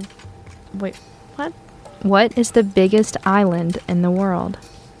 Oh, wait. What? What is the biggest island in the world?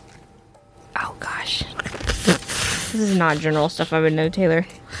 Oh gosh. This is not general stuff I would know, Taylor.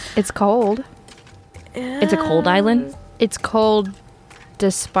 It's cold. It's a cold island. It's cold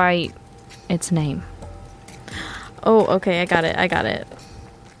despite its name. Oh, okay. I got it.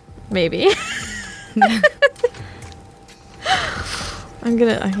 Maybe. I'm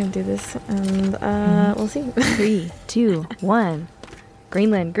gonna do this, and we'll see. 3, 2, 1.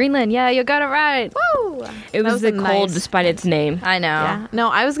 Greenland. Yeah, you got it right. Woo! It was the a cold nice- despite its name. I know. Yeah. No,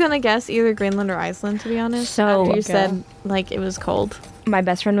 I was gonna guess either Greenland or Iceland, to be honest. So- after you Okay. said like it was cold. My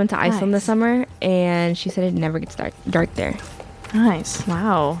best friend went to Iceland this Nice. summer, and she said it never gets dark there. Nice.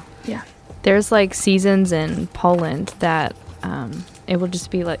 Wow. Yeah. There's like seasons in Poland that it will just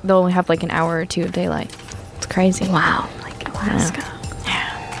be like they'll only have like an hour or 2 of daylight. It's crazy. Wow. Like Alaska.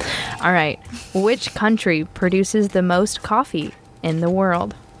 All right. Which country produces the most coffee in the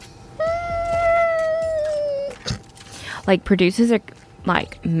world? Like producers are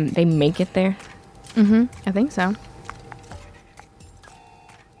like they make it there. Mm-hmm. I think so.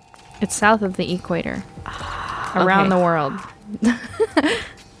 It's south of the equator. Around Okay. the world.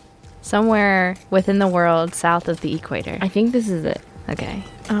 Somewhere within the world south of the equator. I think this is it. Okay.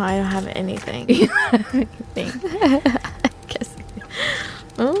 Oh, I don't have anything. Think. Guess.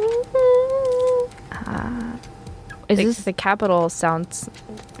 Is the, this the capital sounds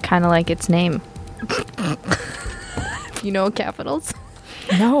kind of like its name. You know capitals?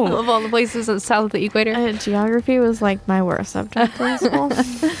 no? Of all the places south of the equator? Geography was like my worst subject in school.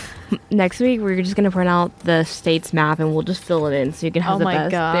 Next week we're just gonna print out the state's map and we'll just fill it in so you can have Oh the my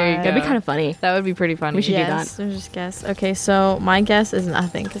best. God. There you That'd be go. kind of funny. That would be pretty funny. We should do yes, I'll just guess. Okay, so my guess is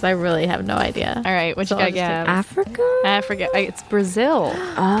nothing because I really have no idea. All right, what So you I'll got, just Gab? Africa? I forget. It's Brazil.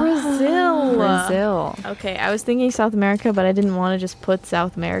 Brazil. Brazil. Okay, I was thinking South America, but I didn't want to just put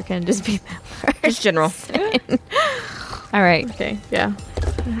South America and just be that. Just general. All right. Okay, yeah.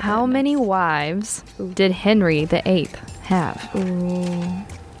 How many wives did Henry VIII have?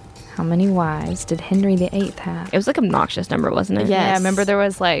 How many wives did Henry VIII have? It was like an obnoxious number, wasn't it? Yeah. Yeah, Yes. remember there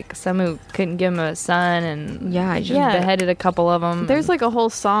was like some who couldn't give him a son and Yeah, I just Yeah. beheaded a couple of them. There's like a whole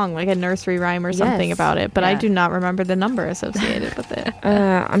song, like a nursery rhyme or something Yes. about it, but I Yeah. do not remember the number associated with it.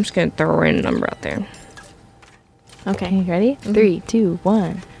 I'm just gonna throw a random number out there. Okay, you ready? 3, 2,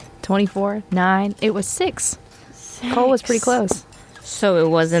 1. 24, 9. It was 6. Cole was pretty close. So it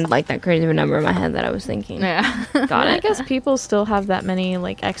wasn't like that crazy of a number in my head that I was thinking. Yeah. Got I it. guess people still have that many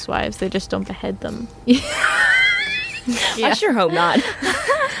like ex-wives. They just don't behead them. I sure hope not.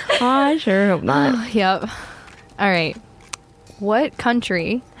 I sure hope not. Yep. All right. What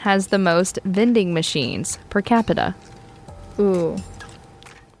country has the most vending machines per capita? Ooh.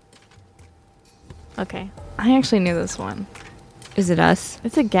 Okay. I actually knew this one. Is it us?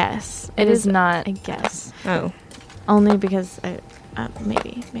 It's a guess. It is not. a guess. Oh. Only because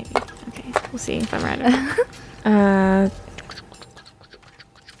maybe. Okay. We'll see if I'm right or not.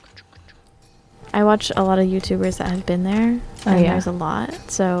 I watch a lot of YouTubers that have been there. Oh, And yeah. there's a lot.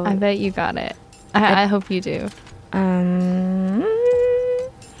 So I bet you got it. I hope you do.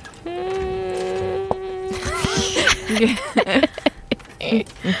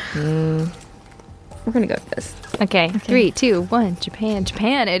 We're gonna go with this. Okay. 3, 2, 1. Japan.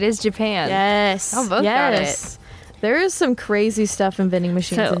 Japan. It is Japan. yes. Oh, both got it. There is some crazy stuff in vending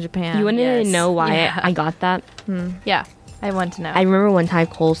machines in Japan. You want to Yes. know why Yeah. I got that? Yeah. I want to know. I remember one time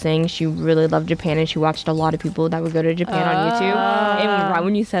Cole saying she really loved Japan and she watched a lot of people that would go to Japan on YouTube. And right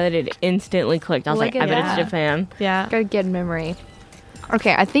when you said it instantly clicked. I was Look like, I at bet that. it's Japan. Yeah. Got a good memory.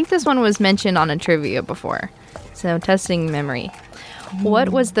 Okay, I think this one was mentioned on a trivia before. So, testing memory. What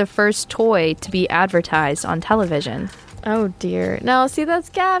was the first toy to be advertised on television? Oh dear. No, see that's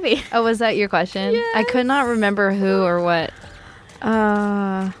Gabby. Oh, was that your question? I could not remember who or what.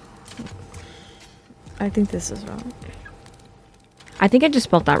 I think this is wrong. I think I just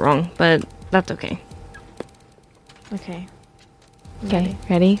spelled that wrong, but that's okay. Okay. Okay,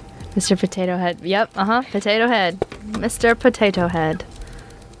 ready? Mr. Potato Head. Yep, Potato Head. Mr. Potato Head.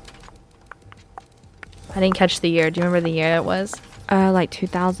 I didn't catch the year. Do you remember the year it was? Like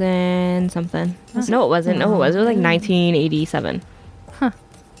 2000 something. No, it wasn't. No, it was. It was like 1987. Huh.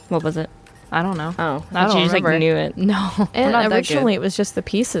 What was it? I don't know. Oh, I don't you just remember. like knew it. No, we're And not that originally good. it was just the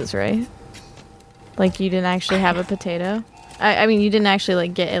pieces, right? Like you didn't actually have a potato. I mean, you didn't actually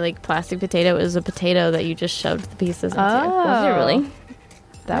like get a like plastic potato. It was a potato that you just shoved the pieces into. Was it really?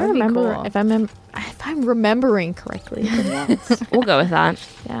 That I would be remember cool. if I'm remembering correctly. then yes. We'll go with that.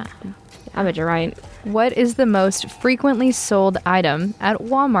 Yeah. I bet you're right. What is the most frequently sold item at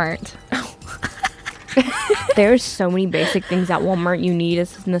Walmart? There's so many basic things at Walmart you need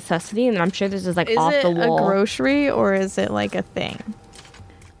as a necessity, and I'm sure this is like Is off it the wall. a grocery or is it like a thing?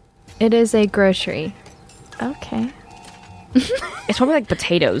 It is a grocery. Okay. It's probably like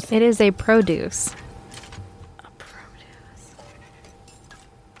potatoes. It is a produce.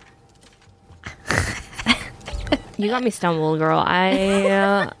 You got me stumbled, girl. I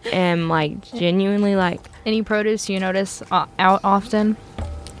am like genuinely like. Any produce you notice out often?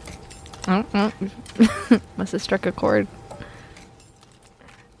 Must have struck a chord.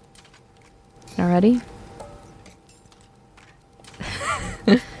 All ready?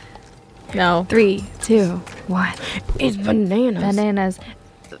 No. 3, 2, 1. It's bananas. Bananas.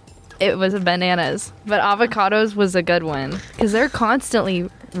 It was bananas, but avocados was a good one because they're constantly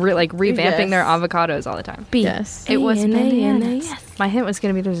revamping their avocados all the time. Yes. It was bananas. bananas. My hint was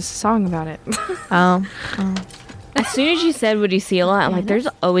gonna be there's a song about it. Oh. As soon as you said, "Would you see a lot?" I'm like, "There's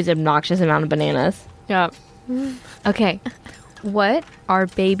always an obnoxious amount of bananas." Yep. Okay. What are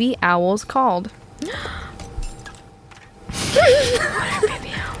baby owls called?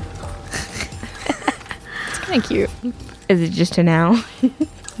 It's kind of cute. Is it just an owl?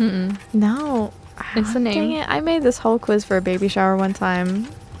 No. It's the name. Dang it. I made this whole quiz for a baby shower one time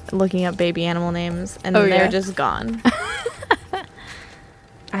looking up baby animal names and Oh, then they're yeah? just gone.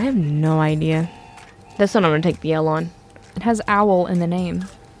 I have no idea. That's what I'm gonna take the L on. It has owl in the name.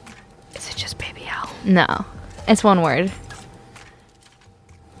 Is it just baby owl? No. It's one word.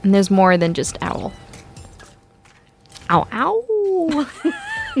 And there's more than just owl. Ow, ow.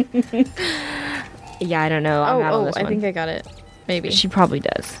 Yeah, I don't know. I'm out on this I one. think I got it. Maybe. She probably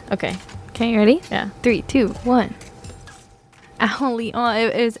does. Okay. Okay, ready? Yeah. 3, 2, 1. Owlie. Oh,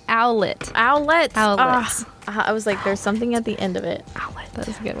 it was owlet. Owlets. Owlets. I was like, there's something at the end of it. Owlet. That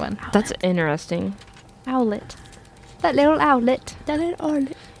was a good one. That's interesting. Owlet. That little owlet. That little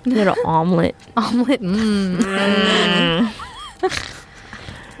owlet. Little omelet. Omelet.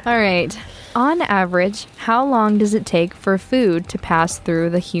 All right. On average, how long does it take for food to pass through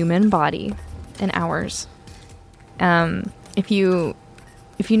the human body? In hours. If you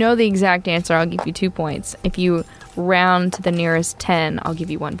know the exact answer, I'll give you 2 points. If you round to the nearest 10, I'll give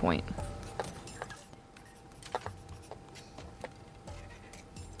you 1 point.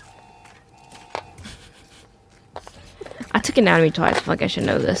 I took anatomy twice. I feel like I should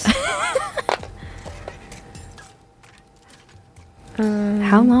know this.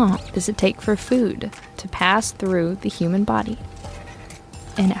 How long does it take for food to pass through the human body?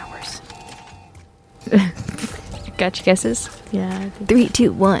 In hours. Got your guesses? Yeah. I think 3,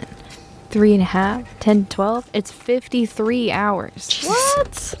 2, 1. 3.5, 10, 12. It's 53 hours.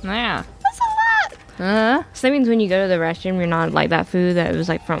 What? Yeah. That's a lot. So that means when you go to the restroom, you're not like that food that was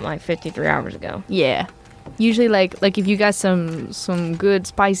like from like 53 hours ago. Yeah. Usually, like if you got some good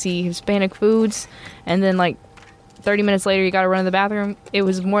spicy Hispanic foods, and then like 30 minutes later you got to run to the bathroom, it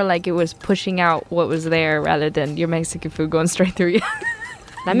was more like it was pushing out what was there rather than your Mexican food going straight through you.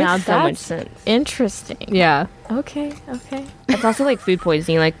 That Now makes so much that's sense. Interesting. Yeah. Okay. It's also like food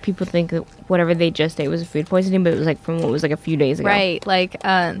poisoning. Like people think that whatever they just ate was food poisoning, but it was like from what was like a few days ago. Right. Like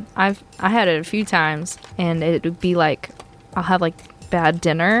I had it a few times, and it would be like I'll have like bad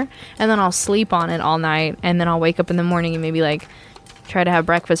dinner, and then I'll sleep on it all night, and then I'll wake up in the morning and maybe like try to have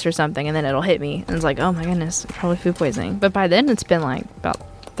breakfast or something, and then it'll hit me, and it's like, oh my goodness, it's probably food poisoning. But by then it's been like about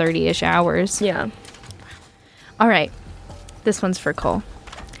 30-ish hours. Yeah. All right. This one's for Cole.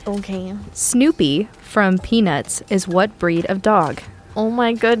 Okay. Snoopy from Peanuts is what breed of dog? Oh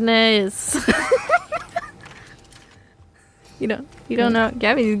my goodness. You don't know.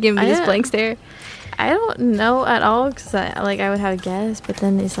 Gabby's giving me this blank stare. I don't know at all because I would have a guess, but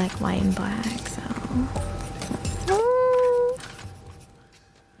then it's like white and black, so.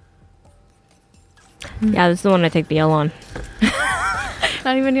 Yeah, this is the one I take the L on.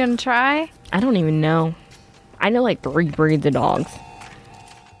 Not even gonna try? I don't even know. I know like 3 breeds of dogs.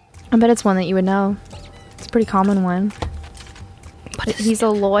 I bet it's one that you would know. It's a pretty common one. But He's a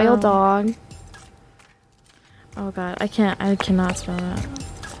loyal dog. Oh god, I cannot spell that.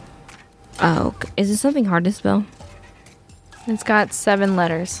 Oh, is this something hard to spell? It's got 7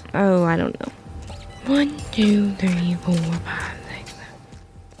 letters. Oh, I don't know. 1, 2, 3, 4, 5,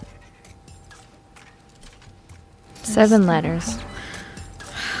 6, 7 letters.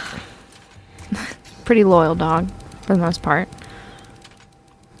 Pretty loyal dog, for the most part.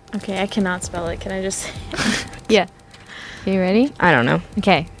 Okay, I cannot spell it. Can I just say Yeah. You ready? I don't know.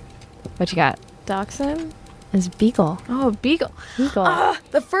 Okay. What you got? Dachshund? It's Beagle. Oh, beagle. Beagle.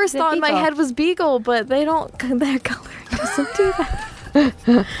 The first Is it thought in my beagle? head was beagle, but their coloring doesn't do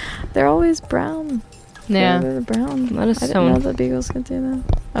that. They're always brown. Yeah. They're brown. That is I so didn't know that beagles could do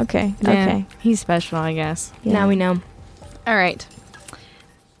that. Okay. Yeah. Okay. He's special, I guess. Now we know. All right.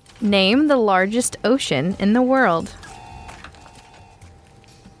 Name the largest ocean in the world.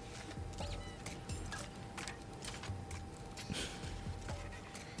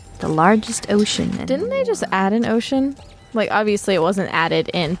 The largest ocean. Didn't they just add an ocean? Like, obviously it wasn't added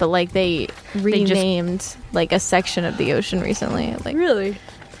in, but like they renamed like a section of the ocean recently. Like, Really?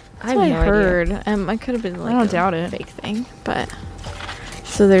 that's what I heard. I could have been like I don't a doubt it. fake thing, but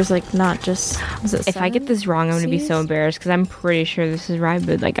so there's like not just. Is it If I get 7 this wrong, I'm going to be so seas? embarrassed because I'm pretty sure this is right,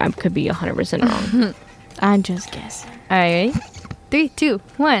 but like I could be 100% wrong. I'm just guessing. All right. 3, 2,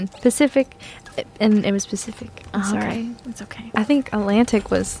 1. Pacific. And it was Pacific. I'm Oh, sorry. okay. It's okay. I think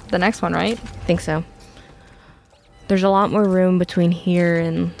Atlantic was the next one, right? I think so. There's a lot more room between here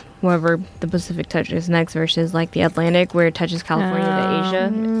and wherever the Pacific touches next versus like the Atlantic where it touches California to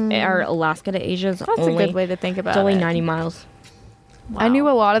Asia or Alaska to Asia. Is That's only, a good way to think about It's only it. 90 miles. I knew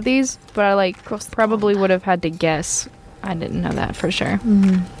a lot of these, but I like Across the probably pond. would have had to guess. I didn't know that for sure.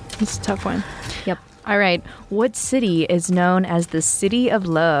 Mm-hmm. It's a tough one. Yep. All right. What city is known as the City of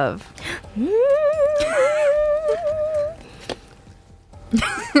Love?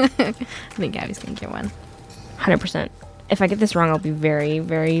 I think Gabby's going to get one. 100%. If I get this wrong, I'll be very,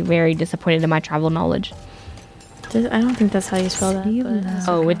 very, very disappointed in my travel knowledge. I don't think that's how you spell that. City of But Love.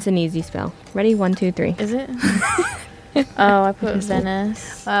 Oh, it's an easy spell. Ready? 1, 2, 3. is it? Oh, I put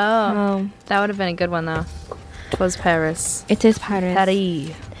Venice. Oh, Oh, that would have been a good one, though. It was Paris. it is Paris. Paris.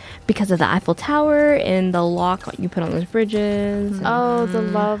 Because of the Eiffel Tower and the lock you put on those bridges. and- Oh, the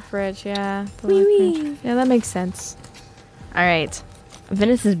Love Bridge. Yeah. The Wee Love wee. Bridge. Yeah, that makes sense. All right.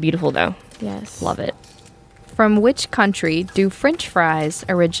 Venice is beautiful, though. Yes. Love it. From which country do French fries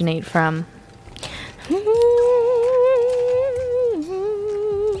originate from?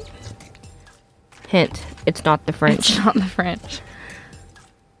 Hint, it's not the French. It's not the French.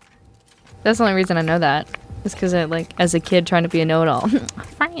 That's the only reason I know that. It's because I, like, as a kid trying to be a know-it-all.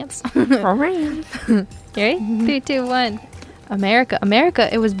 France. France. You ready? 3, 2, 1. America.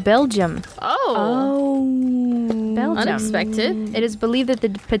 It was Belgium. Oh. Belgium. Unexpected. It is believed that the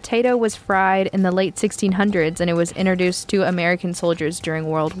potato was fried in the late 1600s, and it was introduced to American soldiers during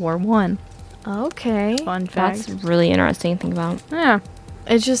World War One. Okay. Fun fact. That's really interesting to think about. Yeah.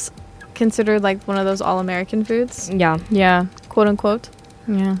 It's just considered like one of those all-American foods, Yeah. Yeah. quote unquote.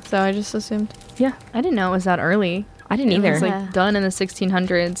 Yeah. So I just assumed. Yeah. I didn't know it was that early. I didn't It either. was Yeah. like done in the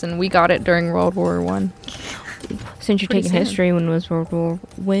 1600s, and we got it during World War One. Since you're Pretty taking soon. history, when was World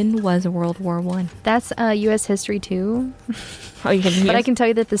War One? That's U.S. history too. Oh, you can. But I can tell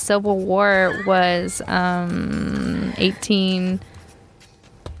you that the Civil War was 18.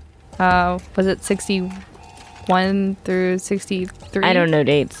 Was it 61 through 63? I don't know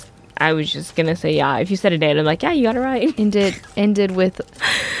dates. I was just gonna say yeah. If you said a date, I'm like, yeah, you got it right. Ended with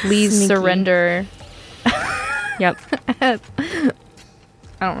Lee's Sneaky. surrender. Yep. I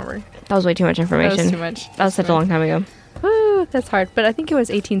don't remember. That was way too much information. That was too much. That was such a long time ago. Woo, that's hard. But I think it was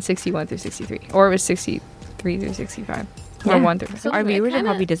 1861 through 63, or it was 63 through 65, or Yeah. 1 through. So Our I viewers are kinda-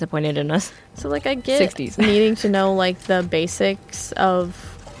 probably disappointed in us. So like I get 60s. needing to know like the basics of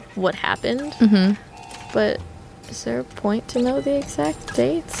what happened, Mm-hmm. but is there a point to know the exact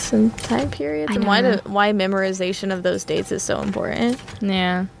dates and time periods, I and know. why memorization of those dates is so important?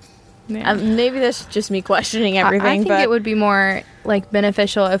 Yeah. Yeah. Maybe that's just me questioning everything. I think but it would be more like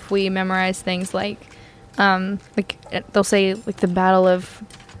beneficial if we memorize things like they'll say like the Battle of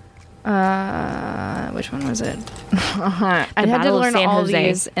which one was it? I had to Battle of learn San all Jose.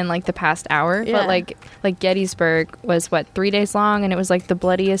 these in like the past hour, Yeah. but like Gettysburg was what 3 days long, and it was like the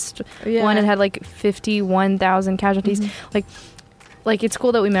bloodiest Yeah. one. It had like 51,000 casualties. Like it's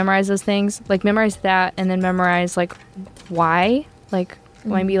cool that we memorize those things. Like memorize that, and then memorize like why, like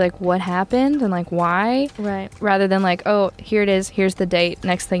maybe like what happened and like why, right. rather than like, oh, here it is, here's the date,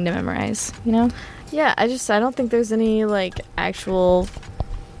 next thing to memorize, you know? Yeah, I don't think there's any like actual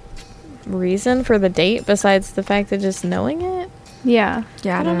reason for the date besides the fact of just knowing it. Yeah.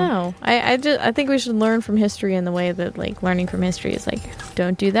 Yeah, I don't know. I think we should learn from history in the way that like learning from history is like,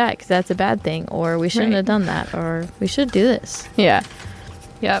 don't do that because that's a bad thing, or we shouldn't Right. have done that, or we should do this. Yeah.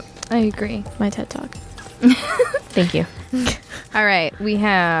 Yep. I agree. My TED talk. Thank you. All right. We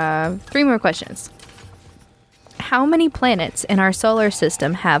have 3 more questions. How many planets in our solar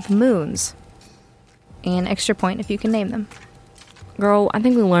system have moons? An extra point if you can name them. Girl, I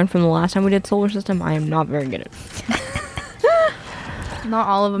think we learned from the last time we did solar system. I am not very good at it. Not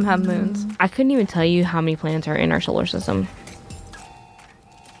all of them have moons. I couldn't even tell you how many planets are in our solar system.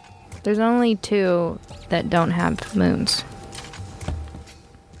 There's only 2 that don't have moons.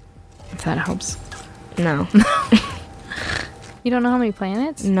 If that helps. No. You don't know how many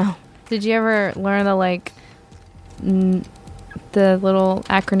planets? No. Did you ever learn the like the little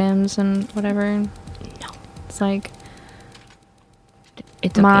acronyms and whatever? No. It's like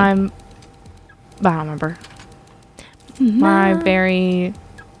It's okay. I don't remember. My very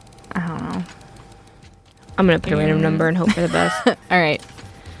I don't know. I'm going to put a random number and hope for the best. All right.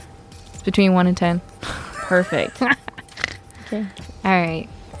 It's between 1 and 10. Perfect. Okay. All right.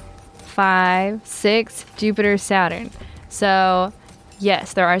 5, 6, Jupiter, Saturn. So,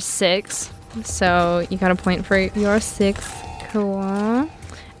 yes, there are 6. So, you got a point for your 6. Cool.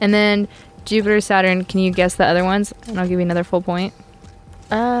 And then Jupiter, Saturn, can you guess the other ones? And I'll give you another full point.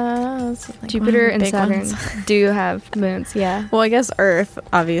 Let's see, like, Jupiter one of and the big Saturn ones. do have moons, yeah. Well, I guess Earth,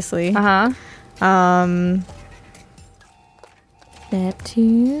 obviously. Uh-huh.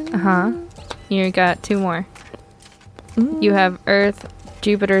 Neptune. Uh-huh. You got 2 more. You have Earth,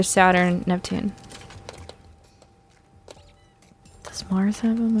 Jupiter, Saturn, Neptune. Does Mars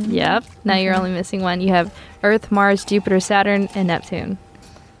have a moon? Yep. Now you're only missing one. You have Earth, Mars, Jupiter, Saturn, and Neptune.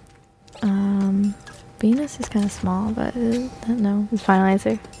 Venus is kind of small, but no. Is the final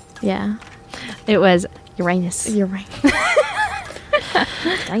answer? Yeah. It was Uranus. You're right.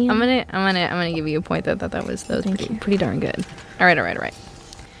 I'm gonna give you a point though. That was Thank you. pretty darn good. All right.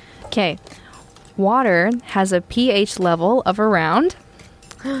 Okay. Water has a pH level of around.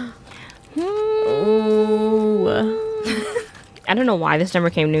 Ooh. I don't know why this number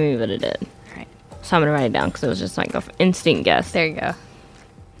came to me, but it did. All right. So I'm going to write it down because it was just like an instinct guess. There you go.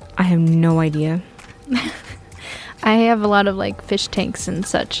 I have no idea. I have a lot of like fish tanks and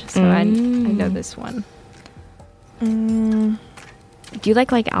such, so I know this one. Do you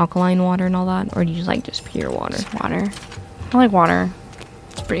like alkaline water and all that, or do you just like just pure water? Just water. I like water.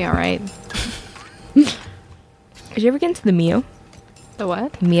 It's pretty all right. Did you ever get into the Mio? The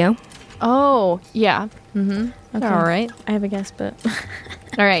what? Mio? Oh, yeah. Mm-hmm. Okay. All right. I have a guess, but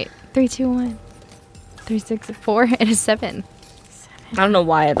All right. 3, 2, 1. 3, 6, 4. It is 7. I don't know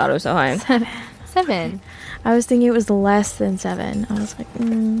why I thought it was so high. 7. I was thinking it was less than 7. I was like,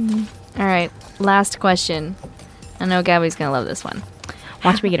 All right. Last question. I know Gabby's going to love this one.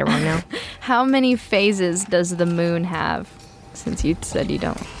 Watch me get it wrong now. How many phases does the moon have? Since you said you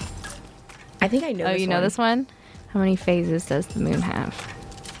don't. I think I know Oh, you know this one? How many phases does the moon have?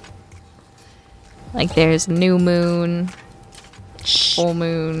 Like there's new moon, full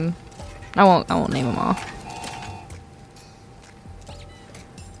moon. I won't name them all.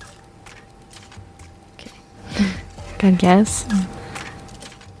 Okay. Good guess.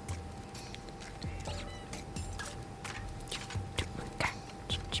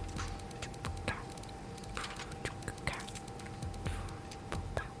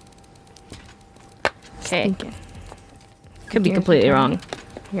 Okay. Could be completely wrong.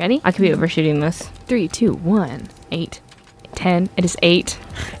 You ready? I could be overshooting this. 3, 2, 1, 8, 10. It is 8.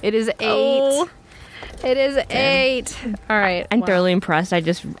 It is 8. Oh. It is 8. All right. I'm thoroughly impressed. I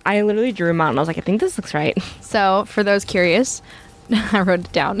literally drew them out and I was like, I think this looks right. So, for those curious, I wrote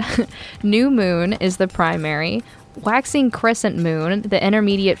it down. New moon is the primary. Waxing crescent moon, the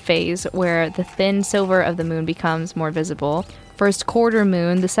intermediate phase where the thin silver of the moon becomes more visible. First quarter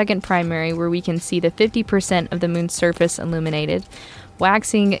moon, the second primary, where we can see the 50% of the moon's surface illuminated.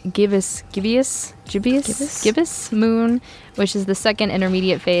 Waxing gibbous moon, which is the second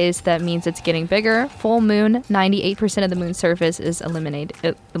intermediate phase. That means it's getting bigger. Full moon, 98% of the moon's surface is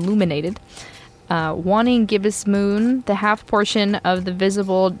illuminated. Waning gibbous moon, the half portion of the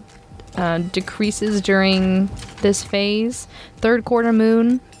visible decreases during this phase. Third quarter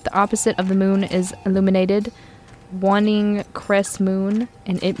moon, the opposite of the moon is illuminated. Waning crest moon,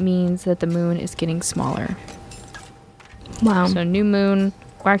 and it means that the moon is getting smaller. Wow. So new moon,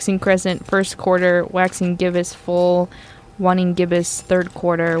 waxing crescent, first quarter, waxing gibbous full, waning gibbous third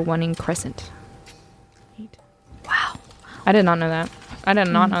quarter, waning crescent. Wow. I did not know that. I did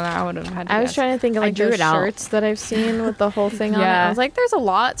not know that. I would have had to I was guess. trying to think of I like drew those it out. shirts that I've seen with the whole thing on it. Yeah. I was like, there's a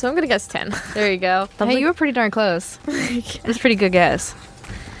lot, so I'm gonna guess 10. There you go. Hey, like- you were pretty darn close. It's a pretty good guess.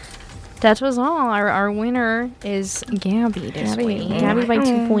 That was all. Our winner is Gabby this week. Gabby by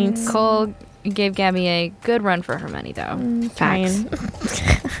 2 points. Cole gave Gabby a good run for her money, though. Facts.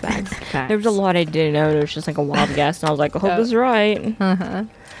 Facts. There was a lot I didn't know. It was just like a wild guess, and I was like, I hope this is right. Uh-huh.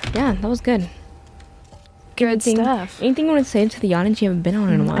 Yeah, that was good. Good Anything- stuff. Anything you want to say to the audience you haven't been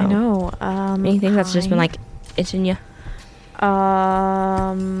on in a while? I know. Anything that's just been like itching you?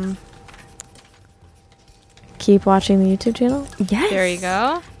 Keep watching the YouTube channel. Yes. There you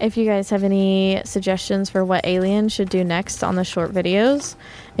go. If you guys have any suggestions for what Alien should do next on the short videos,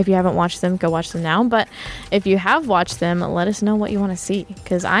 if you haven't watched them, go watch them now. But if you have watched them, let us know what you want to see,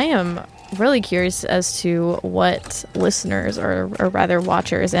 because I am really curious as to what listeners or rather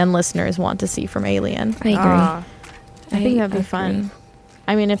watchers and listeners want to see from Alien. I agree. I think that'd be fun.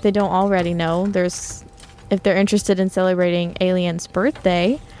 I mean, if they don't already know, if they're interested in celebrating Alien's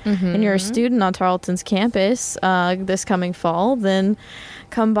birthday and you're a student on Tarleton's campus this coming fall, then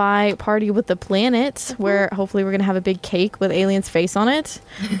come by Party with the Planet, where hopefully we're going to have a big cake with Alien's face on it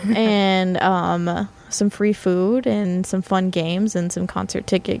and some free food and some fun games and some concert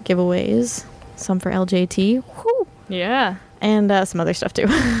ticket giveaways, some for LJT. Whew. Yeah. And some other stuff too.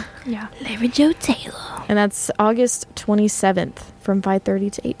 Yeah. Larry Joe Taylor. And that's August 27th from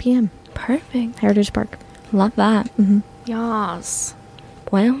 5:30 to 8 p.m. Perfect. Heritage Park. Love that. Yes.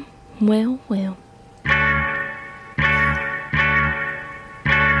 Well. Taylor,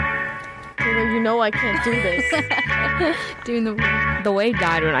 you know I can't do this. Doing the The wave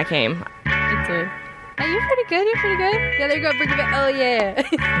died when I came. It did. Oh, you're pretty good. You're pretty good. Yeah, there you go. Bring it back. Oh, yeah.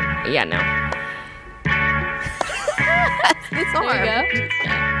 Yeah, no. It's There you go.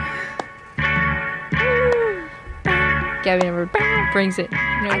 Gabby never brings it.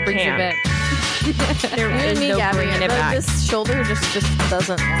 Never brings can't. it back. There is no bringing it back. This shoulder just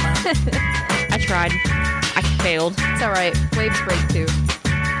doesn't want to. I tried. I failed. It's all right. Waves break too.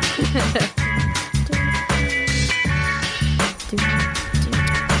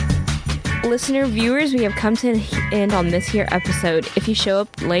 Listener viewers, we have come to the end on this here episode. If you show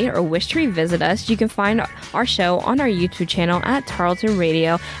up late or wish to revisit us, you can find our show on our YouTube channel at Tarleton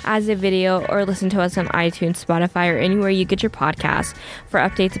Radio as a video, or listen to us on iTunes, Spotify, or anywhere you get your podcasts. For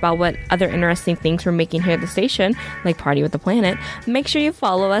updates about what other interesting things we're making here at the station, like Party with the Planet, make sure you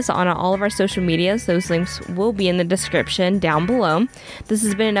follow us on all of our social medias. Those links will be in the description down below. This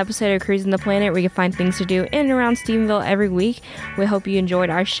has been an episode of Cruising the Planet, where you can find things to do in and around Stephenville every week. We hope you enjoyed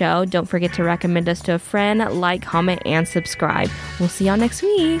our show. Don't forget to recommend us to a friend, like, comment, and subscribe. We'll see y'all next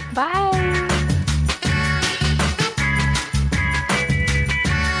week. Bye.